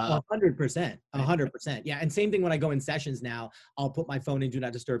 100%. Yeah. And same thing when I go in sessions now, I'll put my phone in do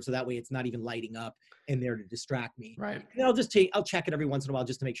not disturb. So that way it's not even lighting up in there to distract me. Right. And I'll check it every once in a while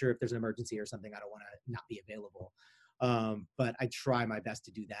just to make sure if there's an emergency or something, I don't want to not be available. But I try my best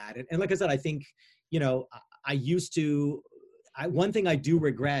to do that. And like I said, I think, you know, one thing I do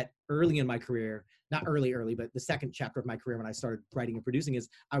regret early in my career, not early, but the second chapter of my career when I started writing and producing, is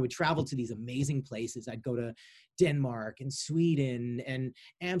I would travel to these amazing places. I'd go to Denmark and Sweden and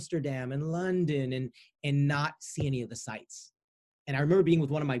Amsterdam and London and not see any of the sights. And I remember being with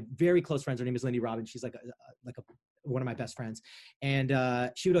one of my very close friends. Her name is Lindy Robbins. She's like one of my best friends. And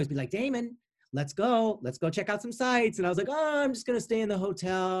she would always be like, Damon, let's go check out some sites. And I was like, oh, I'm just going to stay in the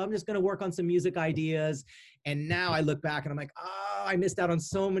hotel. I'm just going to work on some music ideas. And now I look back and I'm like, oh, I missed out on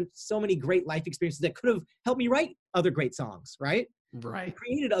so many great life experiences that could have helped me write other great songs, right? Right. I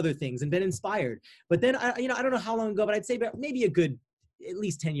created other things and been inspired. But then, I don't know how long ago, but I'd say about maybe at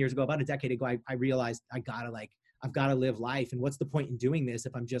least 10 years ago, about a decade ago, I realized I've got to live life. And what's the point in doing this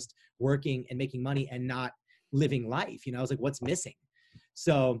if I'm just working and making money and not living life? You know, I was like, what's missing?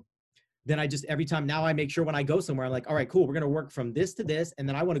 So then every time now I make sure when I go somewhere, I'm like, all right, cool. We're going to work from this to this. And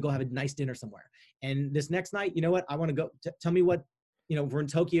then I want to go have a nice dinner somewhere. And this next night, you know what? I want to go tell me what, you know, we're in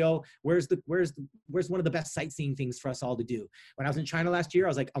Tokyo. Where's one of the best sightseeing things for us all to do? When I was in China last year, I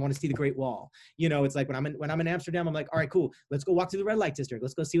was like, I want to see the Great Wall. You know, it's like when I'm in Amsterdam, I'm like, all right, cool. Let's go walk through the red light district.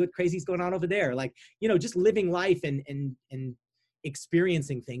 Let's go see what crazy's going on over there. Like, you know, just living life and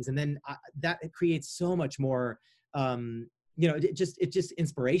experiencing things. And then that it creates so much more, you know, it just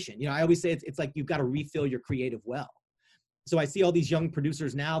inspiration. You know, I always say it's like you've got to refill your creative well. So I see all these young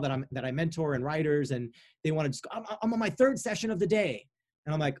producers now that I mentor and writers, and they want to just go, I'm on my third session of the day.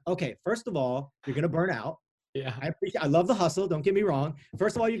 And I'm like, okay, first of all, you're going to burn out. Yeah. I love the hustle. Don't get me wrong.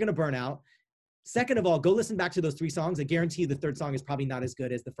 First of all, you're going to burn out. Second of all, go listen back to those 3 songs. I guarantee you the third song is probably not as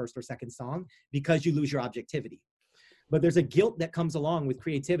good as the first or second song, because you lose your objectivity. But there's a guilt that comes along with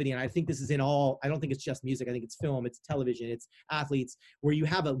creativity. And I think this is I don't think it's just music. I think it's film, it's television, it's athletes, where you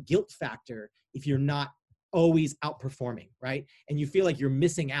have a guilt factor if you're not always outperforming, right? And you feel like you're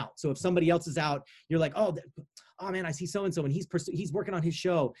missing out. So if somebody else is out, you're like, oh man, I see so-and-so and he's working on his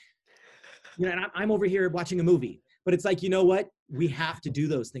show. You know, and I'm over here watching a movie. But it's like, you know what? We have to do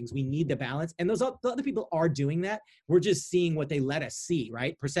those things. We need the balance. And the other people are doing that. We're just seeing what they let us see,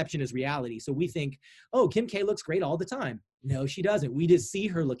 right? Perception is reality. So we think, oh, Kim K looks great all the time. No, she doesn't. We just see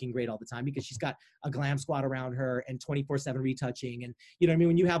her looking great all the time because she's got a glam squad around her and 24/7 retouching. And you know what I mean?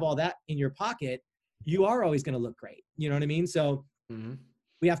 When you have all that in your pocket, you are always going to look great. You know what I mean? So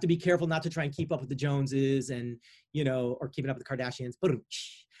we have to be careful not to try and keep up with the Joneses and, you know, or keeping up with the Kardashians.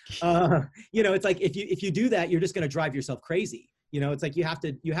 You know, it's like if you do that, you're just going to drive yourself crazy. You know, it's like you have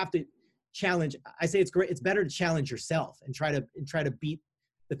to challenge. I say it's great. It's better to challenge yourself and try to beat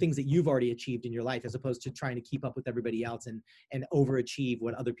the things that you've already achieved in your life, as opposed to trying to keep up with everybody else and overachieve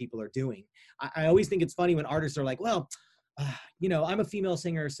what other people are doing. I always think it's funny when artists are like, well, you know, I'm a female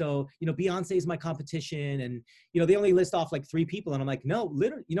singer, so, you know, Beyonce is my competition. And, you know, they only list off like 3 people. And I'm like, no,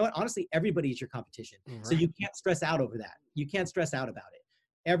 literally, you know what? Honestly, everybody is your competition. Right. So you can't stress out over that. You can't stress out about it.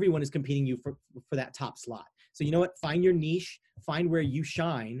 Everyone is competing you for that top slot. So you know what? Find your niche, find where you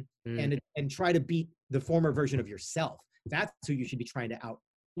shine, and try to beat the former version of yourself. That's who you should be trying to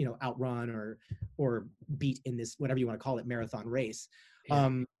outrun or beat in this, whatever you want to call it, marathon race. Yeah.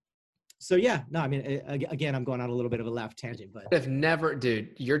 So yeah, no, I mean, again, I'm going on a little bit of a left tangent, but I've never, dude,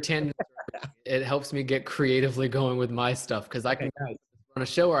 your tangent, it helps me get creatively going with my stuff. Cause I can on a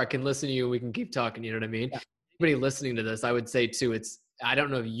show where I can listen to you and we can keep talking. You know what I mean? Yeah. Anybody listening to this, I would say too, I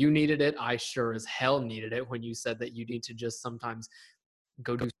don't know if you needed it. I sure as hell needed it when you said that you need to just sometimes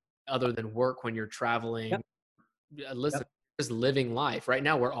go do other than work when you're traveling. Yep. Listen, Yep. just living life. Right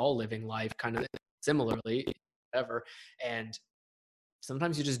now, we're all living life kind of similarly, whatever. And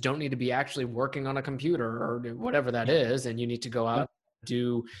sometimes you just don't need to be actually working on a computer or whatever that is, and you need to go out Yep. and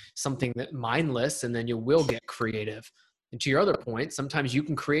do something that mindless, and then you will get creative. And to your other point, sometimes you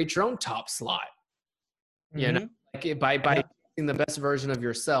can create your own top slot. You know, Mhm. like by Yep. being the best version of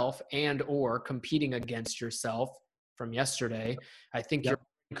yourself and or competing against yourself from yesterday, I think you're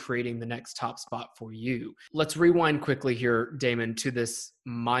Yep. creating the next top spot for you. Let's rewind quickly here, Damon, to this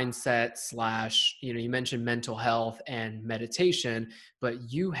mindset slash, you mentioned mental health and meditation,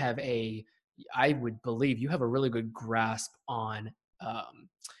 but you have I would believe you have a really good grasp on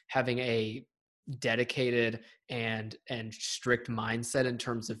having a dedicated and strict mindset in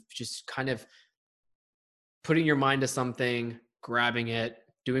terms of just kind of putting your mind to something, grabbing it,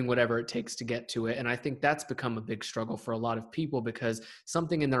 doing whatever it takes to get to it. And I think that's become a big struggle for a lot of people because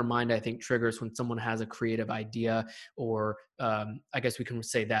something in their mind, I think, triggers when someone has a creative idea, or I guess we can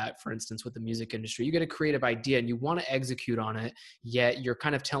say that, for instance, with the music industry, you get a creative idea and you want to execute on it, yet you're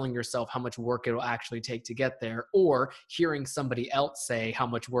kind of telling yourself how much work it will actually take to get there, or hearing somebody else say how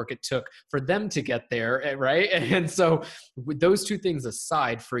much work it took for them to get there, right? And so with those two things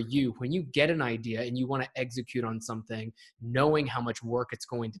aside, for you, when you get an idea and you want to execute on something, knowing how much work it's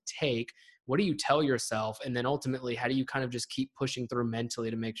going to take, what do you tell yourself? And then ultimately, how do you kind of just keep pushing through mentally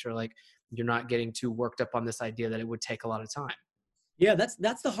to make sure like you're not getting too worked up on this idea that it would take a lot of time? Yeah,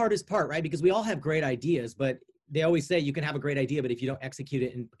 that's the hardest part, right? Because we all have great ideas, but they always say you can have a great idea, but if you don't execute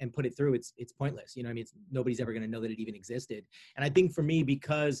it and put it through, it's pointless. You know what I mean? Nobody's ever going to know that it even existed. And I think for me,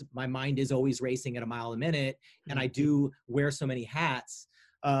 because my mind is always racing at a mile a minute, and I do wear so many hats,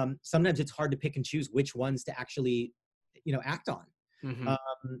 sometimes it's hard to pick and choose which ones to actually, act on. Mm-hmm.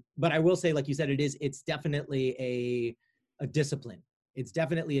 But I will say, like you said, it's definitely a discipline. It's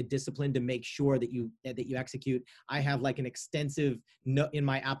definitely a discipline to make sure that you execute. I have like an extensive note in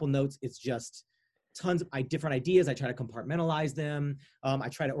my Apple Notes. It's just tons of different ideas. I try to compartmentalize them. I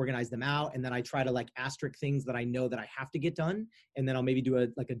try to organize them out, and then I try to like asterisk things that I know that I have to get done, and then I'll maybe do a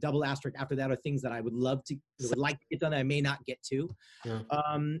double asterisk after that, or things that I would like to get done that I may not get to. Yeah.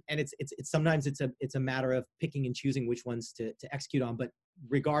 And it's sometimes it's a matter of picking and choosing which ones to execute on, but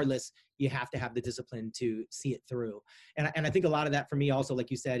regardless, you have to have the discipline to see it through. And I think a lot of that for me also,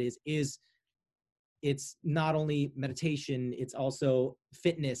 like you said, is it's not only meditation, it's also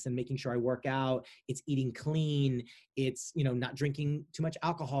fitness and making sure I work out. It's eating clean. It's, not drinking too much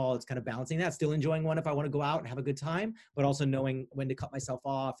alcohol. It's kind of balancing that, still enjoying one if I want to go out and have a good time, but also knowing when to cut myself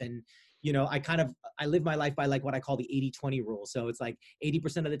off. And, I live my life by like what I call the 80-20 rule. So it's like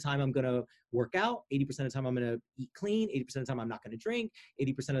 80% of the time I'm going to work out, 80% of the time I'm going to eat clean, 80% of the time I'm not going to drink,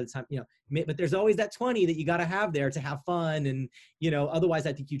 80% of the time, but there's always that 20 that you got to have there to have fun. And, otherwise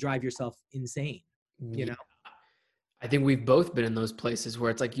I think you drive yourself insane. Yeah. I think we've both been in those places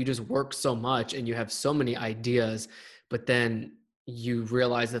where it's like you just work so much and you have so many ideas, but then you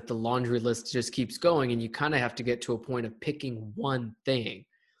realize that the laundry list just keeps going and you kind of have to get to a point of picking one thing.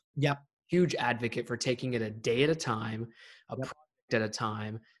 Yep. Huge advocate for taking it a day at a time, a Yep. project at a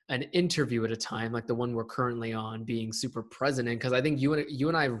time, an interview at a time, like the one we're currently on, being super present in. Because I think you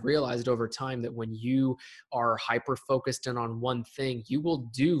and I realized over time that when you are hyper focused in on one thing, you will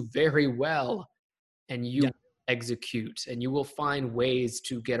do very well, and you Yeah. execute, and you will find ways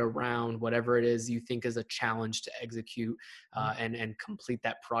to get around whatever it is you think is a challenge to execute and complete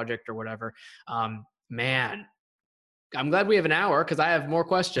that project or whatever. Man, I'm glad we have an hour because I have more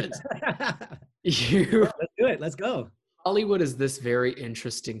questions. Let's do it. Let's go. Hollywood is this very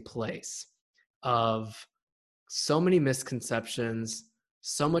interesting place of so many misconceptions,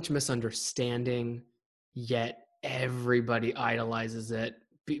 so much misunderstanding, yet everybody idolizes it.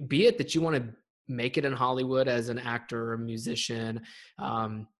 Be it that you want to make it in Hollywood as an actor, a musician,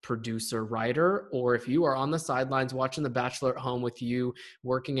 producer, writer, or if you are on the sidelines watching The Bachelor at home with you,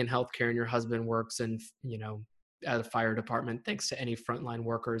 working in healthcare, and your husband works in, at a fire department. Thanks to any frontline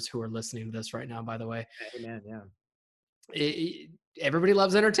workers who are listening to this right now, by the way. Amen. Yeah. Everybody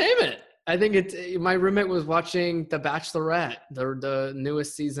loves entertainment. I think my roommate was watching The Bachelorette, the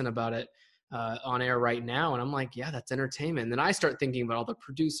newest season about it, on air right now. And I'm like, yeah, that's entertainment. And then I start thinking about all the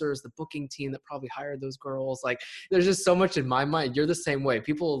producers, the booking team that probably hired those girls. Like, there's just so much in my mind. You're the same way.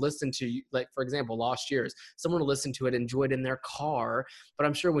 People will listen to, like, for example, Lost Years. Someone will listen to it, enjoy it in their car. But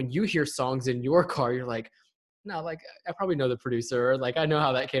I'm sure when you hear songs in your car, you're like, No, like I probably know the producer. Like I know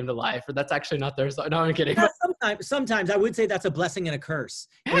how that came to life, or that's actually not their song. No, I'm kidding. Yeah, sometimes I would say that's a blessing and a curse.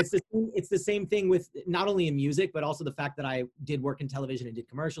 And it's the same thing with not only in music, but also the fact that I did work in television and did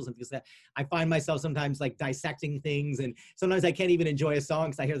commercials and things like that. I find myself sometimes like dissecting things, and sometimes I can't even enjoy a song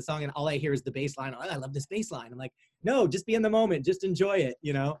because I hear the song and all I hear is the bass line. Oh, I love this bass line. I'm like, no, just be in the moment, just enjoy it,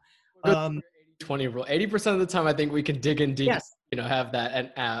 you know? 20 rule. 80% of the time, I think we can dig in deep, Yes. have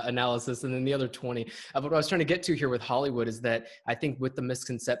that analysis. And then the other 20. But what I was trying to get to here with Hollywood is that I think with the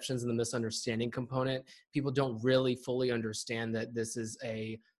misconceptions and the misunderstanding component, people don't really fully understand that this is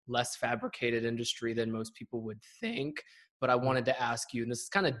a less fabricated industry than most people would think. But I wanted to ask you, and this is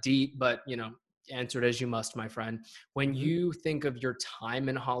kind of deep, but answer it as you must, my friend. When you think of your time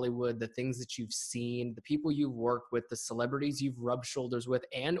in Hollywood, the things that you've seen, the people you've worked with, the celebrities you've rubbed shoulders with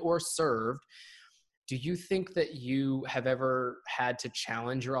and or served, do you think that you have ever had to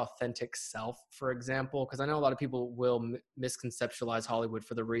challenge your authentic self, for example? Because I know a lot of people will misconceptualize Hollywood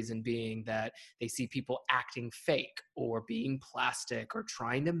for the reason being that they see people acting fake or being plastic or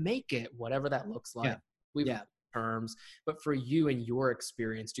trying to make it, whatever that looks like. Yeah. Terms, but for you and your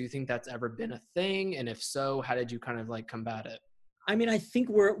experience, do you think that's ever been a thing? And if so, how did you kind of like combat it? I mean, I think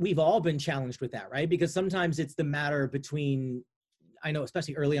we've all been challenged with that, right? Because sometimes it's the matter between, I know,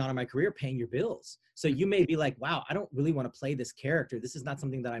 especially early on in my career, paying your bills. So you may be like, wow, I don't really want to play this character. This is not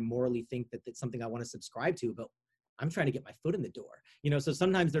something that I morally think that it's something I want to subscribe to, but I'm trying to get my foot in the door, so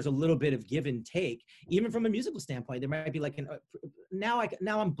sometimes there's a little bit of give and take, even from a musical standpoint. There might be like now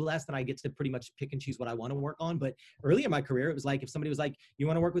I'm blessed and I get to pretty much pick and choose what I want to work on. But early in my career, it was like, if somebody was like, you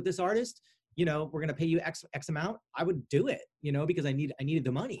want to work with this artist, we're going to pay you X amount, I would do it, because I needed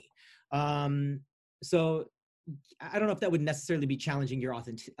the money. So I don't know if that would necessarily be challenging your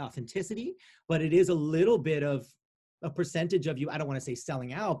authenticity, but it is a little bit of a percentage of you. I don't want to say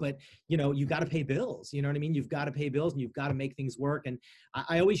selling out, but you got to pay bills. You know what I mean? You've got to pay bills and you've got to make things work. And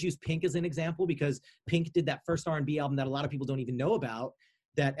I always use Pink as an example, because Pink did that first R&B album that a lot of people don't even know about,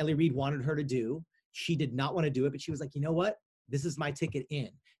 that Ellie Reed wanted her to do. She did not want to do it, but she was like, you know what? This is my ticket in.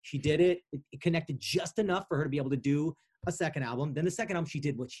 She did it. It connected just enough for her to be able to do a second album. Then the second album, she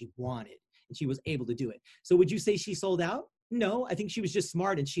did what she wanted and she was able to do it. So would you say she sold out? No, I think she was just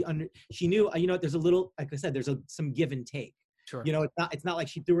smart, and she knew, there's a little, like I said, there's some give and take. Sure. It's not like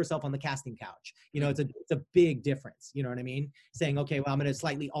she threw herself on the casting couch. It's a big difference. You know what I mean? Saying, okay, well, I'm going to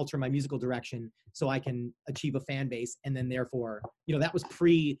slightly alter my musical direction so I can achieve a fan base. And then therefore, that was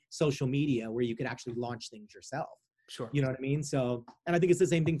pre-social media where you could actually launch things yourself. Sure. You know what I mean? So, and I think it's the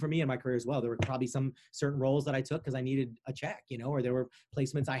same thing for me in my career as well. There were probably some certain roles that I took because I needed a check, or there were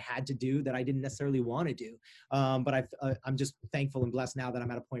placements I had to do that I didn't necessarily want to do. But I'm just thankful and blessed now that I'm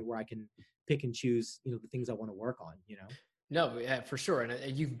at a point where I can pick and choose, the things I want to work on, No, yeah, for sure.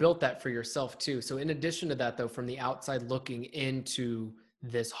 And you've built that for yourself too. So in addition to that, though, from the outside looking into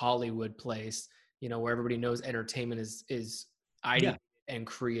this Hollywood place, where everybody knows entertainment is ideated and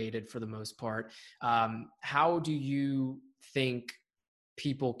created for the most part. How do you think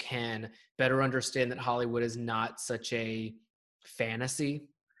people can better understand that Hollywood is not such a fantasy?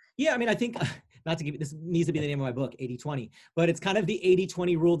 Yeah, I mean, I think, not to give this needs to be the name of my book, 80-20, but it's kind of the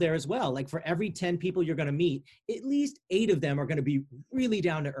 80-20 rule there as well. Like for every 10 people you're going to meet, at least 8 of them are going to be really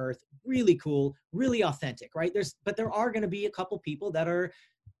down to earth, really cool, really authentic, right? But there are going to be a couple people that are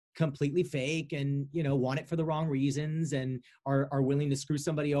completely fake and, want it for the wrong reasons and are willing to screw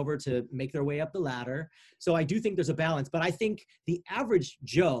somebody over to make their way up the ladder. So I do think there's a balance, but I think the average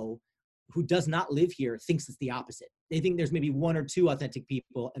Joe who does not live here thinks it's the opposite. They think there's maybe 1 or 2 authentic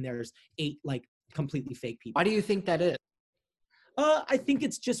people and there's 8 like completely fake people. Why do you think that is? I think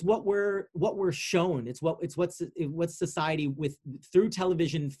it's just what we're shown. It's what society through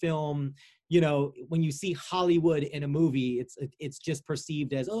television, film. When you see Hollywood in a movie, it's just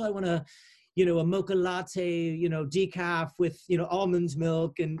perceived as, oh, I want a mocha latte, decaf with almond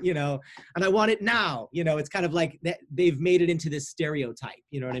milk, and and I want it now. It's kind of like that. They've made it into this stereotype.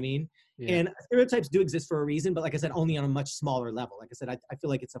 You know what I mean? Yeah. And stereotypes do exist for a reason, but like I said, only on a much smaller level. Like I said, I feel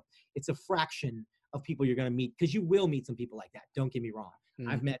like it's a fraction of people you're going to meet, because you will meet some people like that. Don't get me wrong.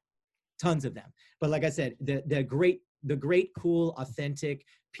 I've met tons of them. But like I said, the great, cool, authentic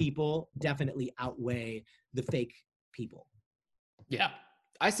people definitely outweigh the fake people. Yeah.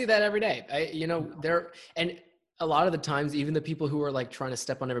 I see that every day. And a lot of the times, even the people who are like trying to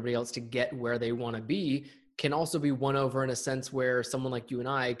step on everybody else to get where they want to be can also be won over in a sense where someone like you and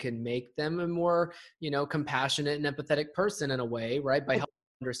I can make them a more, compassionate and empathetic person in a way, right? By helping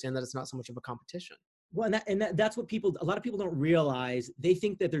them understand that it's not so much of a competition. Well, that's what a lot of people don't realize. They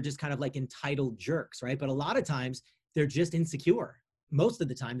think that they're just kind of like entitled jerks, right? But a lot of times they're just insecure. most of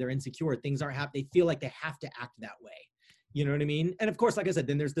the time they're insecure. Things aren't happening. They feel like they have to act that way. You know what I mean? And of course, like I said,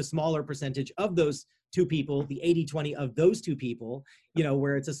 then there's the smaller percentage of those two people, the 80-20 of those two people, you know,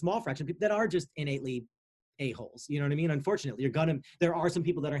 where it's a small fraction of people that are just innately a-holes. You know what I mean? Unfortunately, there are some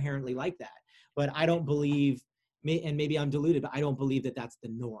people that are inherently like that, but I don't believe, and maybe I'm deluded, but I don't believe that that's the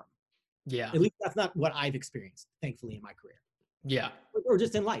norm. Yeah. At least that's not what I've experienced, thankfully, in my career. Yeah. Or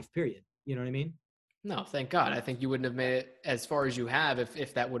just in life, period. You know what I mean? No, thank God. I think you wouldn't have made it as far as you have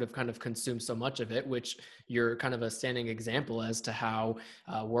if that would have kind of consumed so much of it, which you're kind of a standing example as to how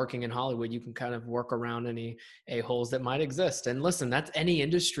working in Hollywood, you can kind of work around any a-holes that might exist. And listen, that's any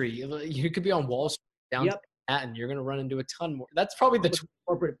industry. You could be on Wall Street, down Yep. Manhattan, you're going to run into a ton more. That's probably the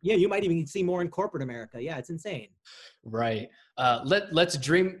corporate. Yeah, you might even see more in corporate America. Yeah, it's insane. Right. Let's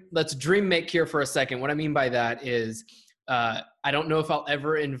dream make here for a second. What I mean by that is I don't know if I'll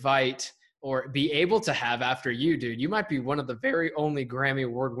ever invite or be able to have after you, dude. You might be one of the very only Grammy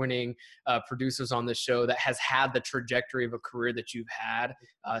award-winning producers on this show that has had the trajectory of a career that you've had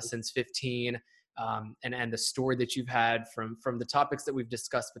since 15, and the story that you've had from the topics that we've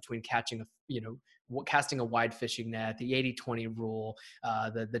discussed between casting a wide fishing net, the 80-20 rule,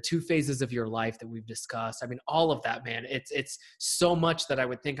 the two phases of your life that we've discussed. I mean, all of that, man. It's so much that I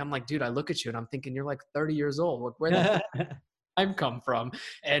would think, I'm like, dude, I look at you and I'm thinking you're like 30 years old. Where the I've come from,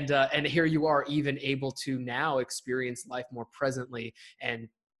 and here you are, even able to now experience life more presently and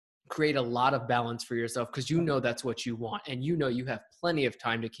create a lot of balance for yourself, because you know that's what you want, and you know you have plenty of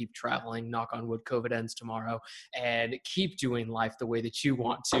time to keep traveling. Knock on wood, COVID ends tomorrow, and keep doing life the way that you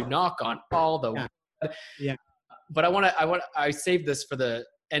want to. Knock on all the yeah. But I saved this for the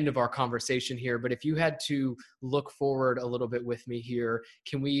end of our conversation here. But if you had to look forward a little bit with me here,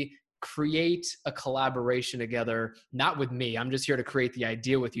 can we create a collaboration together? Not with me. I'm just here to create the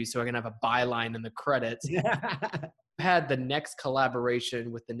idea with you so I can have a byline in the credits. Had the next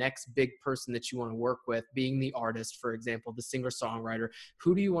collaboration with the next big person that you want to work with, being the artist, for example, the singer-songwriter,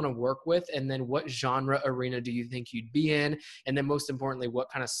 who do you want to work with? And then what genre arena do you think you'd be in? And then most importantly, what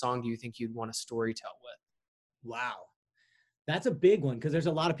kind of song do you think you'd want to storytell with? Wow. That's a big one, because there's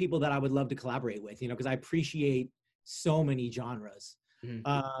a lot of people that I would love to collaborate with, because I appreciate so many genres.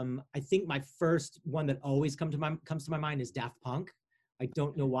 Mm-hmm. I think my first one that always comes to my mind is Daft Punk. I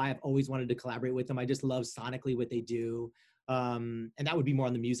don't know why. I've always wanted to collaborate with them. I just love sonically what they do. And that would be more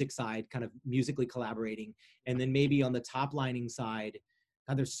on the music side, kind of musically collaborating. And then maybe on the top lining side,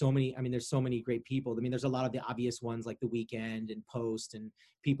 God, there's so many great people. I mean, there's a lot of the obvious ones like The Weeknd and Post and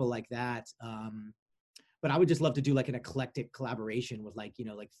people like that. But I would just love to do like an eclectic collaboration with like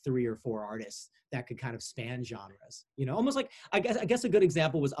 3 or 4 artists that could kind of span genres, almost like, I guess a good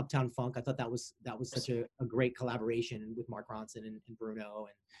example was Uptown Funk. I thought that was such a great collaboration with Mark Ronson and Bruno,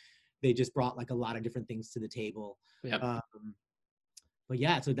 and they just brought like a lot of different things to the table. Yep. But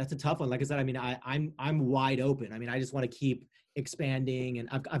yeah, so that's a tough one. Like I said, I mean, I'm wide open. I mean, I just want to keep expanding, and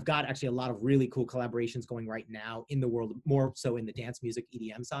I've got actually a lot of really cool collaborations going right now in the world, more so in the dance music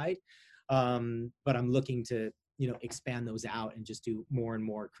EDM side. But I'm looking to, expand those out and just do more and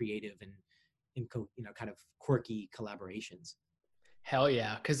more creative and kind of quirky collaborations. Hell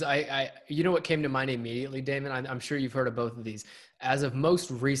yeah. Cause what came to mind immediately, Damon, I'm sure you've heard of both of these. As of most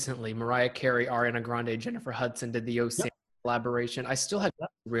recently, Mariah Carey, Ariana Grande, Jennifer Hudson did the OC collaboration. I still have to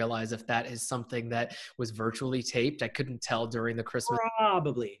realize if that is something that was virtually taped. I couldn't tell during the Christmas.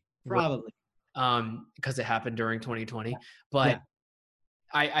 Probably. Because it happened during 2020, but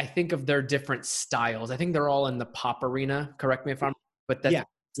I think of their different styles. I think they're all in the pop arena. Correct me if I'm wrong, but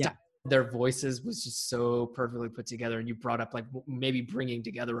their voices was just so perfectly put together. And you brought up like maybe bringing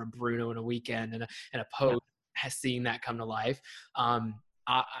together a Bruno and a Weeknd and a Post, seeing that come to life.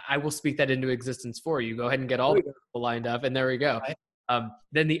 I will speak that into existence for you. Go ahead and get all the people lined up, and there we go. Right.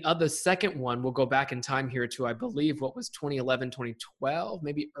 Then the second one, we'll go back in time here to, I believe, what was 2011, 2012,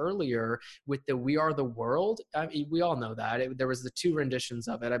 maybe earlier, with the We Are the World. I mean, we all know that. There was the 2 renditions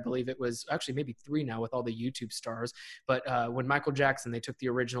of it. I believe it was actually maybe 3 now with all the YouTube stars. But when Michael Jackson, they took the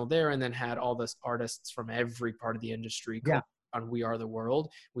original there and then had all the artists from every part of the industry on We Are the World,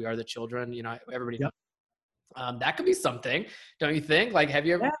 We Are the Children, everybody knows. That could be something, don't you think? Like, have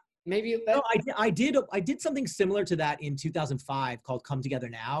you ever... Maybe no, I did something similar to that in 2005 called Come Together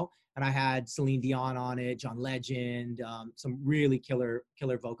Now, and I had Celine Dion on it, John Legend, some really killer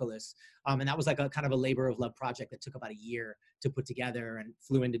vocalists, and that was like a kind of a labor of love project that took about a year to put together, and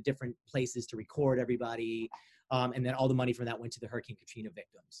flew into different places to record everybody, and then all the money from that went to the Hurricane Katrina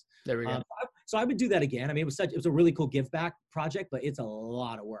victims. There we go. So I would do that again. I mean, it was a really cool give back project, but it's a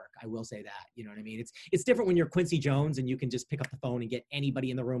lot of work. I will say that, you know what I mean? It's different when you're Quincy Jones and you can just pick up the phone and get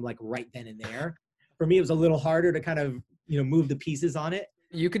anybody in the room like right then and there. For me, it was a little harder to kind of, move the pieces on it.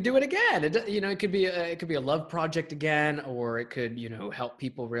 You could do it again. It could be a love project again, or it could, help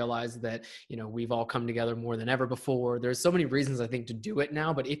people realize that, we've all come together more than ever before. There's so many reasons I think to do it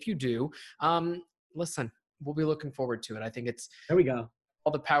now, but if you do, listen, we'll be looking forward to it. I think it's There we go.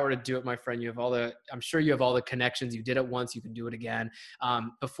 all the power to do it, my friend. I'm sure you have all the connections. You did it once, you can do it again.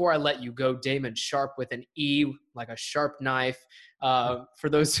 Before I let you go, Damon Sharp with an E, like a sharp knife. For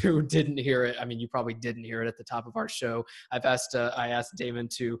those who didn't hear it, I mean, you probably didn't hear it at the top of our show. I asked Damon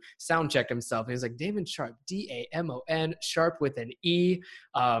to sound check himself. And he's like, Damon Sharp, Damon, Sharp with an E.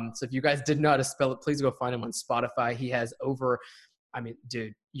 So if you guys didn't know how to spell it, please go find him on Spotify. He has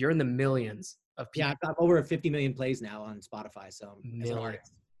dude, you're in the millions of people. Yeah, I've over 50 million plays now on Spotify. So as an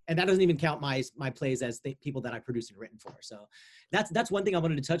artist. And that doesn't even count my plays as people that I produced and written for. So that's one thing I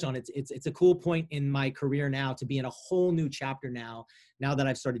wanted to touch on. It's a cool point in my career now to be in a whole new chapter now that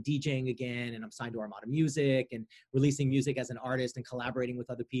I've started DJing again and I'm signed to Armada Music and releasing music as an artist and collaborating with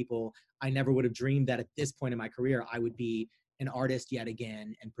other people. I never would have dreamed that at this point in my career, I would be an artist yet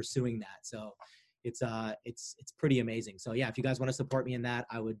again and pursuing that. So it's pretty amazing. So yeah, if you guys want to support me in that,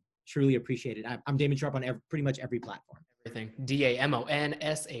 I would truly appreciate it. I'm Damon Sharp on pretty much every platform. Everything. DAMONSHARP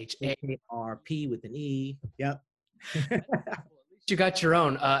with an E. Yep. You got your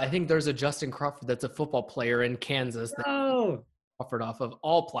own. I think there's a Justin Crawford that's a football player in Kansas that offered off of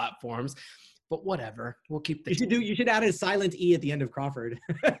all platforms. But whatever. We'll keep the You should add a silent E at the end of Crawford.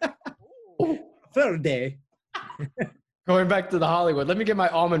 Third day. Going back to the Hollywood. Let me get my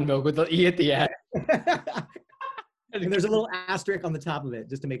almond milk with the E at the end. And there's a little asterisk on the top of it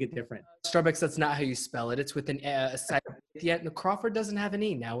just to make it different. Starbucks, that's not how you spell it. It's with a side at the end. Crawford doesn't have an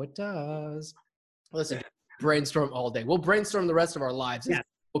E. Now it does. Listen, brainstorm all day. We'll brainstorm the rest of our lives. Yeah.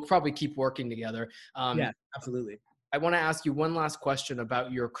 We'll probably keep working together. Yeah, absolutely. I want to ask you one last question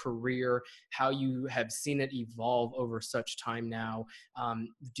about your career, how you have seen it evolve over such time now.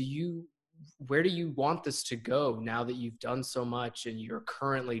 Where do you want this to go now that you've done so much and you're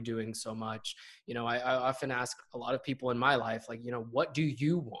currently doing so much? I often ask a lot of people in my life, like, what do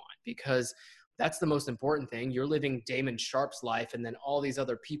you want? Because that's the most important thing. You're living Damon Sharp's life, and then all these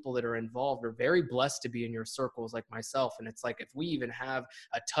other people that are involved are very blessed to be in your circles like myself. And it's like, if we even have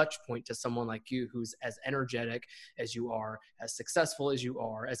a touch point to someone like you who's as energetic as you are, as successful as you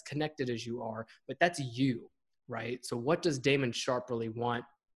are, as connected as you are, but that's you, right? So what does Damon Sharp really want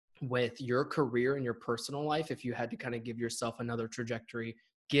with your career and your personal life if you had to kind of give yourself another trajectory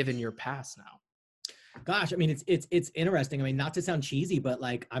given your past now? Gosh, I mean, it's interesting. I mean, not to sound cheesy, but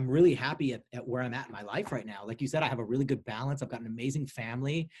like, I'm really happy at where I'm at in my life right now. Like you said, I have a really good balance. I've got an amazing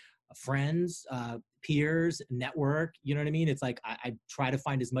family, friends, peers, network. You know what I mean? It's like, I try to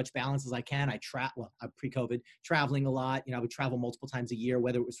find as much balance as I can. I'm pre-COVID, traveling a lot. I would travel multiple times a year,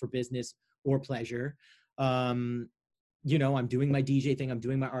 whether it was for business or pleasure. I'm doing my DJ thing. I'm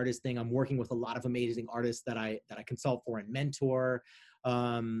doing my artist thing. I'm working with a lot of amazing artists that I consult for and mentor.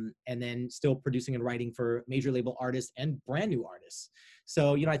 And then still producing and writing for major label artists and brand new artists.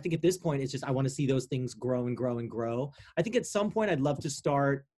 So, I think at this point, it's just, I want to see those things grow and grow and grow. I think at some point I'd love to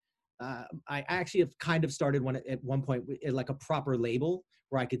start, I actually have kind of started at one point like a proper label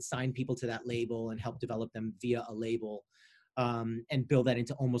where I could sign people to that label and help develop them via a label, and build that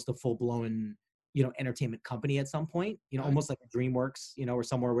into almost a full blown, entertainment company at some point, almost like DreamWorks, or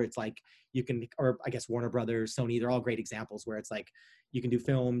somewhere where it's like you can, or I guess Warner Brothers, Sony, they're all great examples where it's like you can do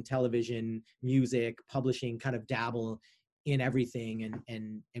film, television, music, publishing, kind of dabble in everything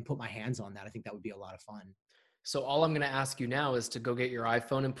and put my hands on that. I think that would be a lot of fun. So all I'm going to ask you now is to go get your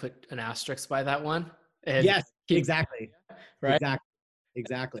iPhone and put an asterisk by that one. Yes, exactly. Right.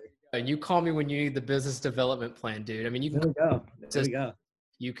 Exactly. And you call me when you need the business development plan, dude. I mean, you can There we go.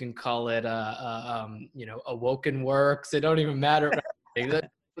 You can call it, Awoken Works. It don't even matter. The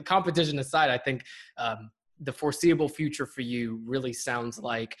competition aside, I think the foreseeable future for you really sounds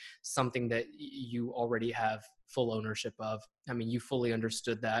like something that you already have full ownership of. I mean, you fully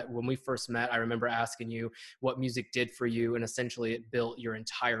understood that. When we first met, I remember asking you what music did for you, and essentially it built your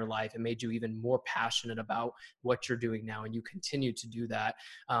entire life and made you even more passionate about what you're doing now, and you continue to do that.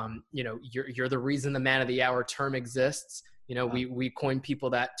 You're the reason the man of the hour term exists. We coin people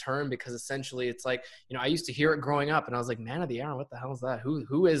that term because essentially it's like, I used to hear it growing up and I was like, man of the hour, what the hell is that?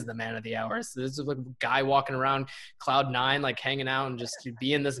 Who is the man of the hour? So this is like a guy walking around cloud nine, like hanging out and just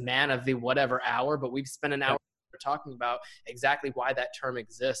being this man of the whatever hour. But we've spent an hour talking about exactly why that term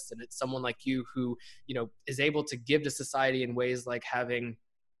exists. And it's someone like you who, is able to give to society in ways like having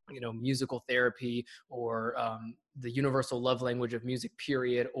musical therapy, or the universal love language of music,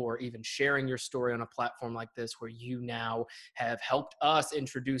 period, or even sharing your story on a platform like this, where you now have helped us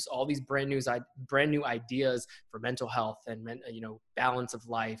introduce all these brand new ideas for mental health and balance of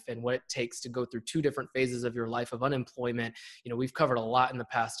life, and what it takes to go through two different phases of your life of unemployment. We've covered a lot in the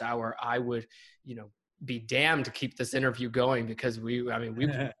past hour. I would, be damned to keep this interview going, because we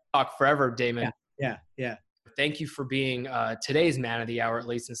talk forever, Damon. Yeah. Thank you for being today's man of the hour, at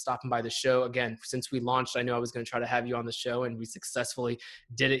least, and stopping by the show. Again, since we launched, I knew I was going to try to have you on the show, and we successfully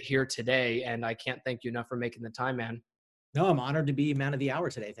did it here today. And I can't thank you enough for making the time, man. No, I'm honored to be man of the hour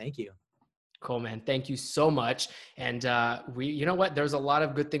today. Thank you. Cool, man. Thank you so much. And there's a lot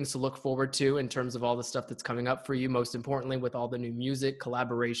of good things to look forward to in terms of all the stuff that's coming up for you, most importantly with all the new music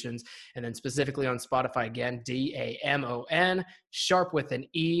collaborations, and then specifically on Spotify, again, DAMON, Sharp with an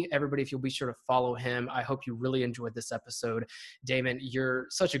E. Everybody, if you'll be sure to follow him. I hope you really enjoyed this episode. Damon, you're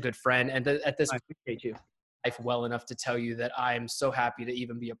such a good friend. And at this, I appreciate you. Life well enough to tell you that I am so happy to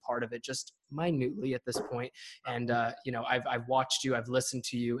even be a part of it, just minutely at this point. And, I've watched you, I've listened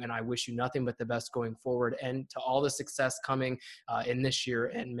to you, and I wish you nothing but the best going forward, and to all the success coming in this year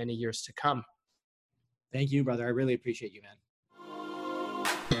and many years to come. Thank you, brother. I really appreciate you, man.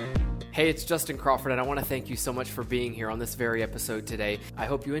 Hey, it's Justin Crawford, and I want to thank you so much for being here on this very episode today. I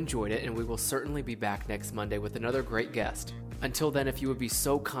hope you enjoyed it, and we will certainly be back next Monday with another great guest. Until then, if you would be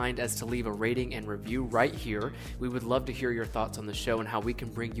so kind as to leave a rating and review right here, we would love to hear your thoughts on the show and how we can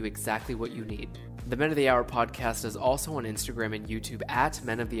bring you exactly what you need. The Men of the Hour podcast is also on Instagram and YouTube at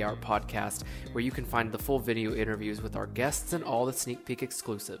Men of the Hour Podcast, where you can find the full video interviews with our guests and all the sneak peek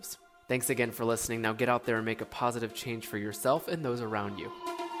exclusives. Thanks again for listening. Now get out there and make a positive change for yourself and those around you.